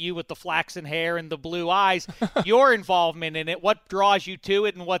looking at you with the flaxen hair and the blue eyes. Your involvement in it, what draws you to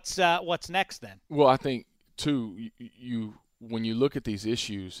it, and what's next then? Well, I think too, you when you look at these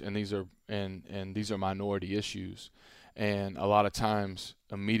issues, and these are minority issues, and a lot of times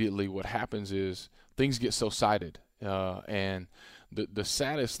immediately what happens is things get so cited, and the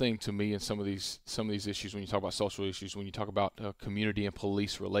saddest thing to me in some of these issues, when you talk about social issues, when you talk about community and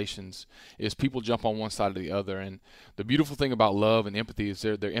police relations, is people jump on one side or the other. And the beautiful thing about love and empathy is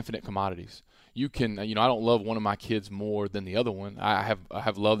they're infinite commodities. You can, I don't love one of my kids more than the other one. I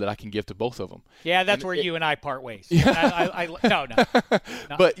have love that I can give to both of them. Yeah, that's where you and I part ways. No.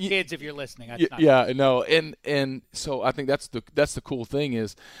 But kids, if you're listening, and so I think that's the cool thing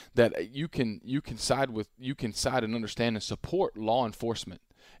is that you can side and understand and support law enforcement.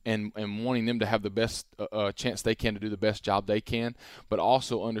 And wanting them to have the best chance they can to do the best job they can, but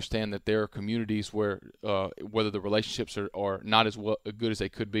also understand that there are communities where whether the relationships are not as good as they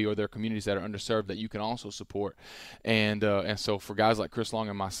could be, or there are communities that are underserved that you can also support. And so for guys like Chris Long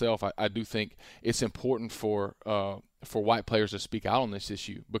and myself, I do think it's important for white players to speak out on this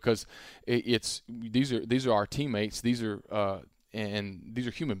issue, because these are our teammates. These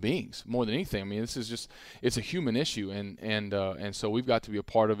are human beings more than anything. I mean, it's a human issue, and so we've got to be a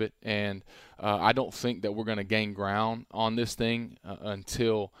part of it. And I don't think that we're going to gain ground on this thing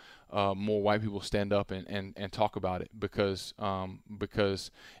until more white people stand up and talk about it, because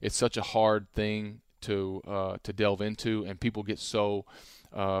it's such a hard thing to delve into, and people get so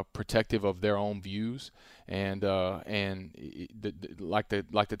protective of their own views, and like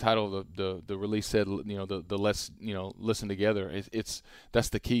the title of the release said, the let's listen together. That's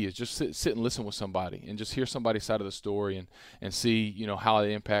the key, is just sit and listen with somebody and just hear somebody's side of the story and see how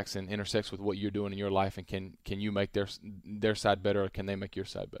it impacts and intersects with what you're doing in your life, and can you make their side better, or can they make your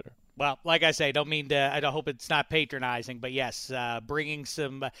side better? Well, like I say, I don't hope it's not patronizing, but yes, bringing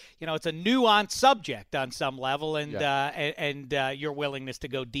some, it's a nuanced subject on some level, and your willingness to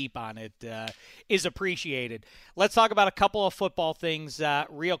go deep on it is appreciated. Let's talk about a couple of football things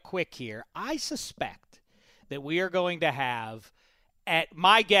real quick here. I suspect that we are going to have,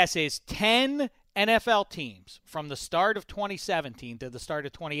 my guess is 10 NFL teams from the start of 2017 to the start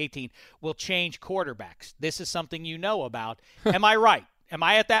of 2018 will change quarterbacks. This is something you know about. Am I right? Am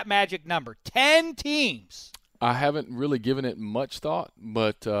I at that magic number? 10 teams. I haven't really given it much thought,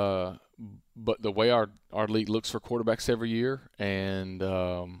 but the way our league looks for quarterbacks every year, and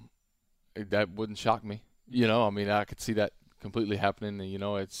that wouldn't shock me. I could see that completely happening. And,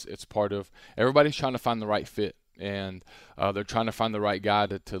 it's part of – everybody's trying to find the right fit, and they're trying to find the right guy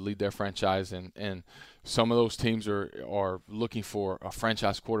to lead their franchise, and some of those teams are looking for a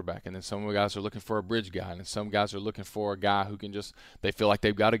franchise quarterback, and then some of the guys are looking for a bridge guy, and then some guys are looking for a guy who can they feel like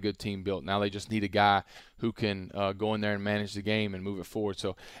they've got a good team built. Now they just need a guy who can go in there and manage the game and move it forward.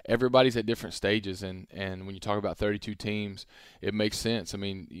 So everybody's at different stages, and when you talk about 32 teams, it makes sense. I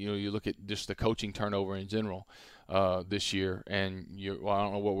mean, you look at just the coaching turnover in general this year, and I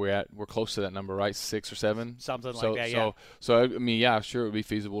don't know what we're at. We're close to that number, right? 6 or 7? Something like that, yeah. So I mean, yeah, sure, it would be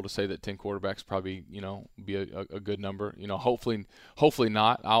feasible to say that 10 quarterbacks probably, be a good number. Hopefully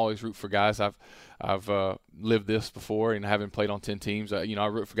not. I always root for guys. I've lived this before, and having played on 10 teams, I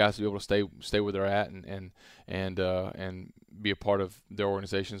root for guys to be able to stay where they're at and be a part of their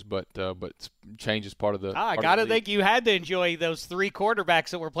organizations. But change is part of the. I gotta think you had to enjoy those 3 quarterbacks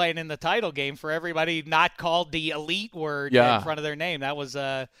that were playing in the title game. For everybody not called the elite word in front of their name, that was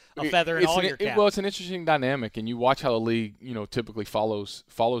a feather in all your cap. Well, it's an interesting dynamic, and you watch how the league typically follows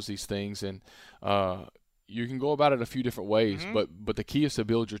these things, and you can go about it a few different ways, but the key is to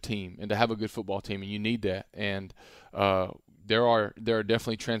build your team and to have a good football team, and you need that. And there are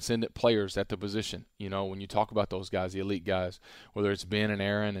definitely transcendent players at the position. When you talk about those guys, the elite guys, whether it's Ben and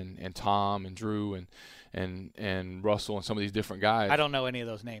Aaron and Tom and Drew and Russell and some of these different guys. I don't know any of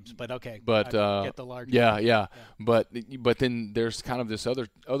those names, but okay. But I get the large. Yeah. But then there's kind of this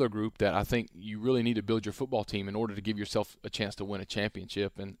other group that I think you really need to build your football team in order to give yourself a chance to win a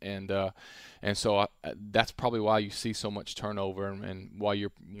championship, and so that's probably why you see so much turnover and why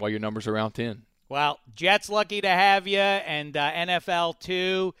your numbers are around 10. Well, Jets lucky to have you, and NFL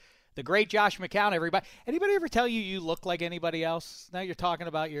too. The great Josh McCown, everybody. Anybody ever tell you look like anybody else? Now you're talking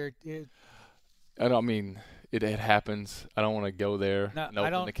about your I don't mean it happens. I don't want to go there. No,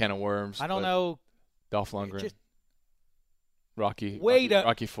 open the can of worms. I don't know. Dolph Lundgren. Rocky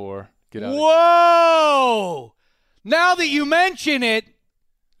 4. Get out. Whoa! Now that you mention it,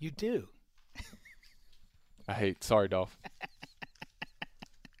 you do. Sorry, Dolph.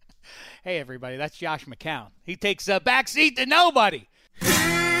 Hey, everybody, that's Josh McCown. He takes a back seat to nobody.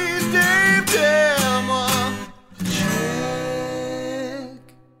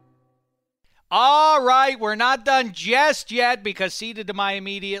 All right, we're not done just yet, because seated to my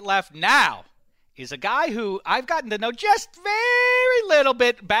immediate left now is a guy who I've gotten to know just very little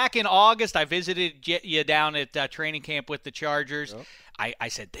bit. Back in August, I visited you down at training camp with the Chargers. Yep. I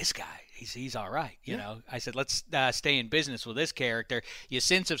said, this guy, he's all right. I said, let's stay in business with this character. You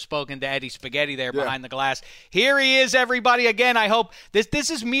since have spoken to Eddie Spaghetti there behind the glass. Here he is, everybody. Again, I hope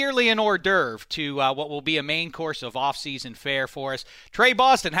this is merely an hors d'oeuvre to what will be a main course of off-season fare for us. Trey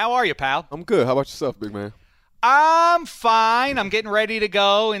Boston, how are you, pal? I'm good. How about yourself, big man? I'm fine. I'm getting ready to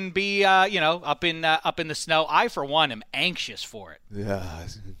go and be, up in the snow. I, for one, am anxious for it. Yeah.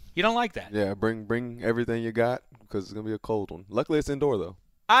 You don't like that? Yeah, bring everything you got, because it's going to be a cold one. Luckily, it's indoor, though.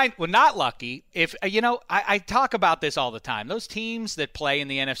 Not lucky. If I talk about this all the time. Those teams that play in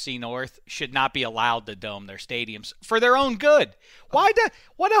the NFC North should not be allowed to dome their stadiums for their own good. What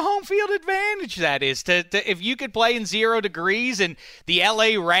a home field advantage that is to if you could play in 0 degrees and the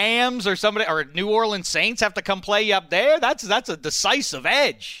LA Rams or somebody or New Orleans Saints have to come play up there. That's a decisive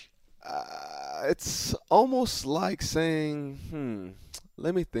edge. It's almost like saying,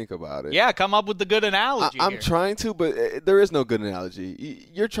 let me think about it. Yeah, come up with the good analogy. I'm trying to, but there is no good analogy.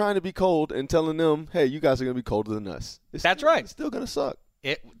 You're trying to be cold and telling them, hey, you guys are going to be colder than us. That's right. It's still going to suck.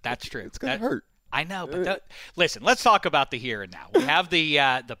 That's true. It's going to hurt. I know, but listen, let's talk about the here and now. We have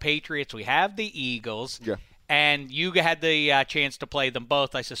the Patriots. We have the Eagles. Yeah. and you had the chance to play them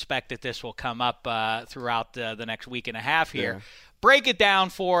both. I suspect that this will come up throughout the next week and a half here. Yeah. Break it down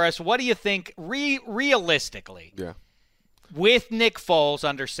for us. What do you think realistically? Yeah. With Nick Foles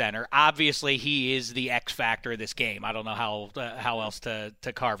under center, obviously he is the X factor of this game. I don't know how else to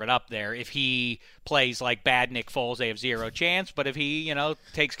carve it up there. If he plays like bad Nick Foles, they have zero chance. But if he,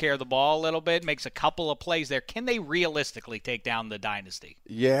 takes care of the ball a little bit, makes a couple of plays there, can they realistically take down the dynasty?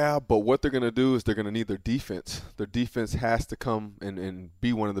 Yeah, but what they're going to do is they're going to need their defense. Their defense has to come and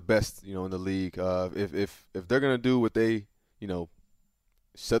be one of the best, in the league. If they're going to do what they,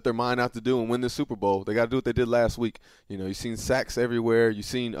 set their mind out to do and win the Super Bowl, they got to do what they did last week. You've seen sacks everywhere. You've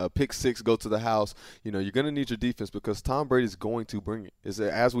seen a pick six go to the house. You're going to need your defense because Tom Brady's going to bring it.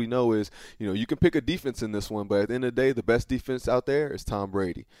 As we know you can pick a defense in this one, but at the end of the day, the best defense out there is Tom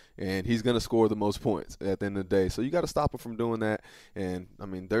Brady, and he's going to score the most points at the end of the day. So you got to stop him from doing that. And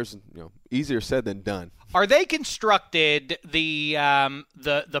there's easier said than done. Are they constructed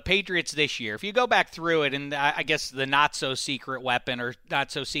the Patriots this year? If you go back through it, and I guess the not so secret weapon or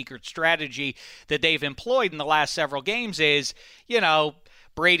not so secret strategy that they've employed in the last several games is,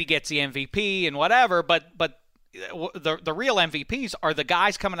 Brady gets the MVP and whatever, but the real MVPs are the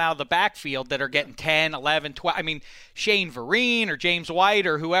guys coming out of the backfield that are getting 10, 11, 12. Shane Vereen or James White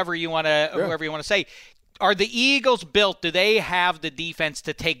or whoever you want to say. Are the Eagles built? Do they have the defense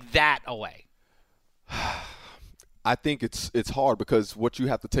to take that away? I think it's hard because what you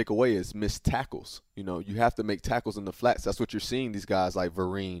have to take away is missed tackles. You have to make tackles in the flats. That's what you're seeing these guys like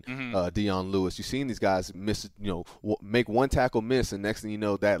Vereen, Deion Lewis. You're seeing these guys miss, make one tackle miss, and next thing you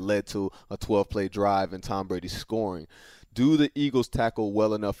know, that led to a 12-play drive and Tom Brady scoring. Do the Eagles tackle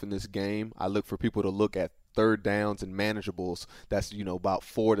well enough in this game? I look for people to look at third downs and manageables. That's, about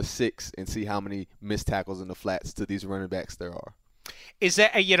 4 to 6 and see how many missed tackles in the flats to these running backs there are. Is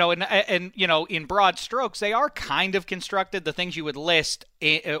that, in broad strokes, they are kind of constructed, the things you would list,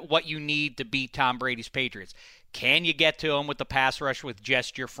 what you need to beat Tom Brady's Patriots. Can you get to them with the pass rush with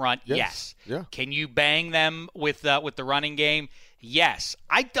just your front? Yes. Yeah. Can you bang them with the running game? Yes.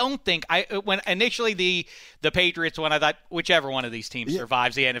 I don't think when initially the Patriots, when I thought whichever one of these teams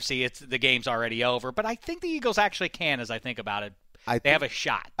survives the NFC, the game's already over. But I think the Eagles actually can, as I think about it. They have a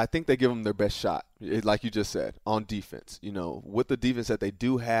shot. I think they give them their best shot, like you just said, on defense. With the defense that they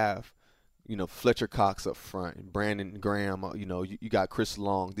do have, Fletcher Cox up front, Brandon Graham, you got Chris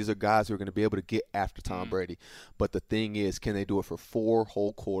Long. These are guys who are going to be able to get after Tom Brady. But the thing is, can they do it for 4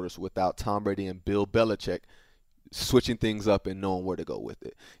 whole quarters without Tom Brady and Bill Belichick switching things up and knowing where to go with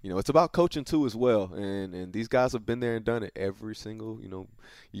it? It's about coaching too as well, and these guys have been there and done it every single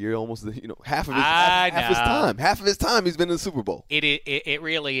year, almost half of his time he's been in the Super Bowl. It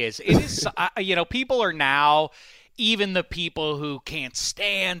really is. It is. People are now, even the people who can't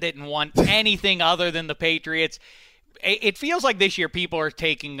stand it and want anything other than the Patriots. It feels like this year people are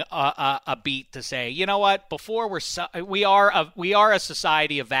taking a beat to say, you know what? Before we are a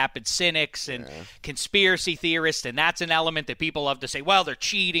society of vapid cynics and conspiracy theorists, and that's an element that people love to say, well, they're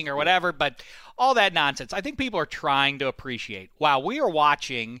cheating or whatever. But all that nonsense, I think people are trying to appreciate. Wow, we are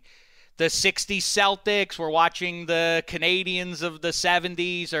watching the 60s Celtics. We're watching the Canadians of the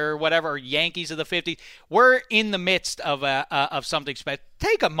 70s or whatever, or Yankees of the 50s. We're in the midst of something special.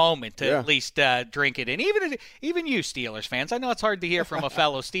 Take a moment to at least drink it in. Even you Steelers fans. I know it's hard to hear from a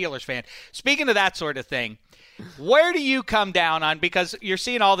fellow Steelers fan. Speaking of that sort of thing, where do you come down on? Because you're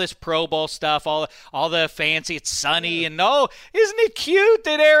seeing all this Pro Bowl stuff, all the fancy, it's sunny, and isn't it cute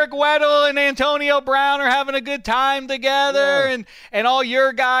that Eric Weddle and Antonio Brown are having a good time together, and all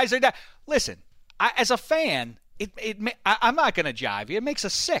your guys are down. Listen, as a fan, I'm not going to jive you. It makes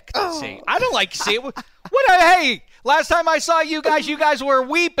us sick to see. I don't like to see it. Hey, last time I saw you guys were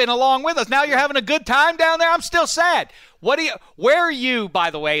weeping along with us. Now you're having a good time down there? I'm still sad. Where are you, by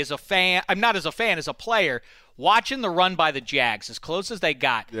the way, as a fan? I'm not as a fan, as a player, watching the run by the Jags, as close as they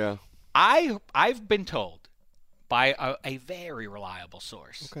got. Yeah. I've been told by a very reliable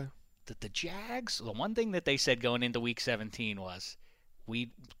source that the Jags, the one thing that they said going into Week 17 was, we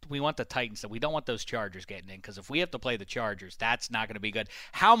want the Titans. We don't want those Chargers getting in, because if we have to play the Chargers, that's not going to be good.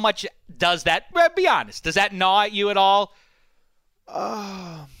 How much does that, be honest, does that gnaw at you at all?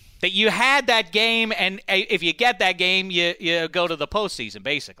 That you had that game, and if you get that game, you go to the postseason,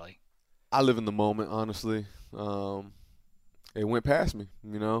 basically. I live in the moment, honestly. It went past me,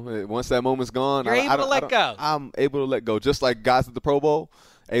 Once that moment's gone, you're able to let go. I'm able to let go, just like guys at the Pro Bowl,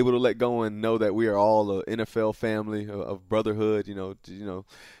 able to let go and know that we are all an NFL family of brotherhood.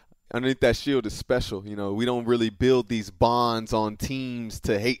 underneath that shield is special. You know, we don't really build these bonds on teams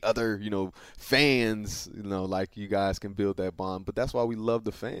to hate other, you know, fans, you know, like you guys can build that bond. But that's why we love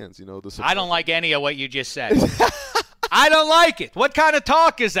the fans, you know. I don't like any of what you just said. I don't like it. What kind of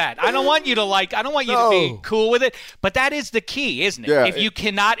talk is that? I don't want you to to be cool with it. But that is the key, isn't it? Yeah,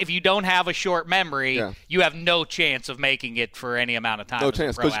 if you don't have a short memory, you have no chance of making it for any amount of time. No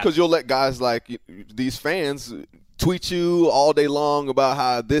chance, because you'll let guys like these fans tweet you all day long about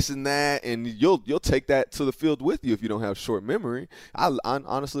how this and that, and you'll take that to the field with you if you don't have short memory. I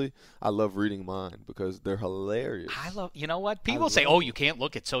honestly love reading mine because they're hilarious. You know what? People say, you can't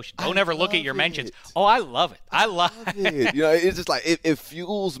look at social. Don't ever look at your mentions. Oh, I love it. I love it. You know, it's just like it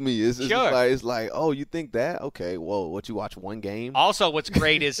fuels me. It's like, oh, you think that? Okay, well, what, you watch one game? Also, what's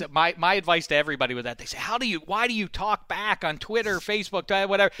great is my advice to everybody with that. They say, why do you talk back on Twitter, Facebook,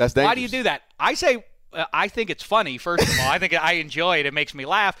 whatever? That's dangerous. Why do you do that? I say, I think it's funny, first of all. I think I enjoy it. It makes me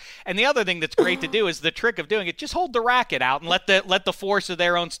laugh. And the other thing that's great to do is the trick of doing it, just hold the racket out and let the force of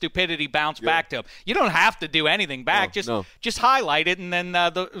their own stupidity bounce back to them. You don't have to do anything back. Just highlight it, and then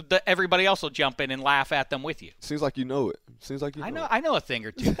everybody else will jump in and laugh at them with you. Seems like you know it. I know a thing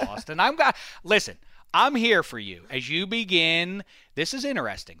or two, Boston. Listen, I'm here for you as you begin. This is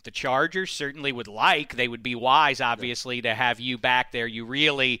interesting. The Chargers certainly they would be wise, obviously, to have you back there. You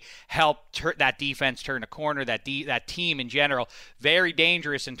really helped that defense turn a corner, that team in general. Very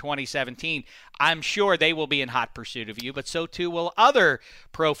dangerous in 2017. I'm sure they will be in hot pursuit of you, but so too will other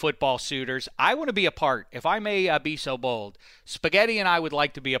pro football suitors. I want to be a part, if I may be so bold. Spaghetti and I would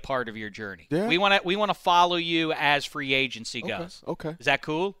like to be a part of your journey. Yeah. We want to follow you as free agency goes. Okay. Is that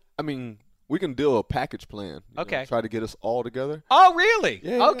cool? I mean, we can do a package plan. Okay. Try to get us all together. Oh, really?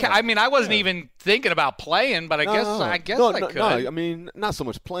 Yeah. Okay. I mean, I wasn't even thinking about playing, but I guess I could. No, I mean, not so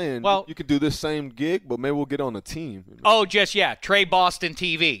much playing. Well, you could do this same gig, but maybe we'll get on a team. Oh, Trey Boston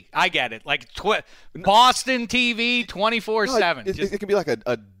TV. I get it. Like Boston TV 24/7. It could be like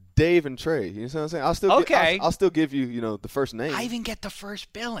a Dave and Trey. You know what I'm saying? I'll still give you, the first name. I even get the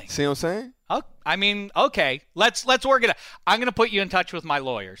first billing. See what I'm saying? Oh, I mean, okay. Let's work it out. I'm going to put you in touch with my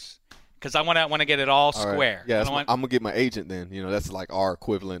lawyers. Because I want to get it all square. Right. Yeah, I'm going to get my agent then. That's like our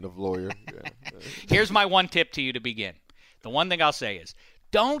equivalent of lawyer. Here's my one tip to you to begin. The one thing I'll say is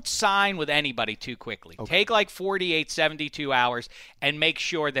don't sign with anybody too quickly. Okay. Take like 48, 72 hours and make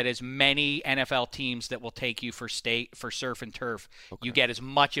sure that as many NFL teams that will take you for surf and turf, you get as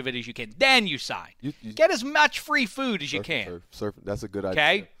much of it as you can. Then you sign. You get as much free food as you can. Surf. That's a good idea.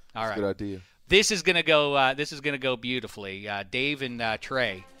 Okay? All right. That's a good idea. This is going to go beautifully. Dave and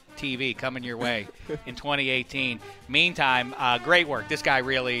Trey TV coming your way in 2018. Meantime, great work. This guy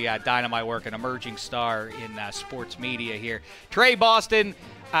really dynamite work, an emerging star in sports media here. Trey Boston,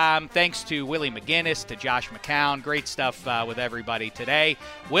 thanks to Willie McGinnis, to Josh McCown. Great stuff with everybody today.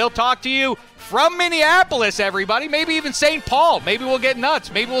 We'll talk to you from Minneapolis, everybody. Maybe even St. Paul. Maybe we'll get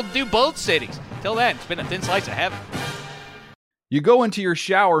nuts. Maybe we'll do both cities. Till then, it's been a thin slice of heaven. You go into your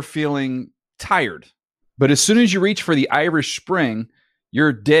shower feeling tired, but as soon as you reach for the Irish Spring,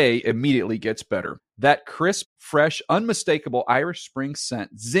 your day immediately gets better. That crisp, fresh, unmistakable Irish Spring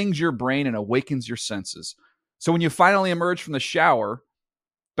scent zings your brain and awakens your senses. So when you finally emerge from the shower,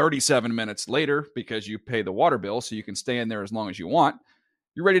 37 minutes later, because you pay the water bill so you can stay in there as long as you want,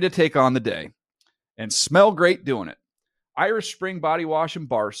 you're ready to take on the day. And smell great doing it. Irish Spring Body Wash and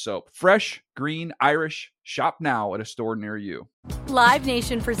Bar Soap. Fresh, green, Irish. Shop now at a store near you. Live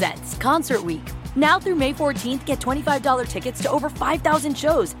Nation presents Concert Week. Now through May 14th, get $25 tickets to over 5,000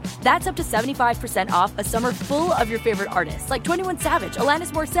 shows. That's up to 75% off a summer full of your favorite artists like 21 Savage,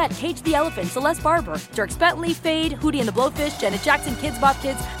 Alanis Morissette, Cage the Elephant, Celeste Barber, Dierks Bentley, Fade, Hootie and the Blowfish, Janet Jackson, Kidz Bop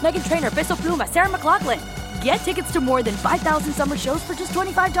Kids, Meghan Trainor, Bissell Pluma, Sarah McLachlan. Get tickets to more than 5,000 summer shows for just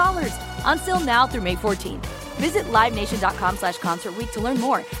 $25. Until now through May 14th. Visit LiveNation.com/Concert Week to learn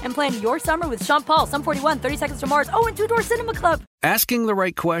more and plan your summer with Sean Paul, Sum 41, 30 Seconds to Mars, and Two Door Cinema Club. Asking the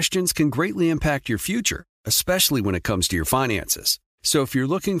right questions can greatly impact your future, especially when it comes to your finances. So if you're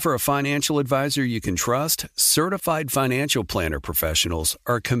looking for a financial advisor you can trust, certified financial planner professionals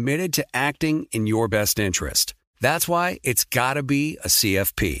are committed to acting in your best interest. That's why it's got to be a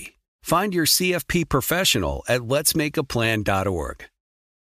CFP. Find your CFP professional at letsmakeaplan.org.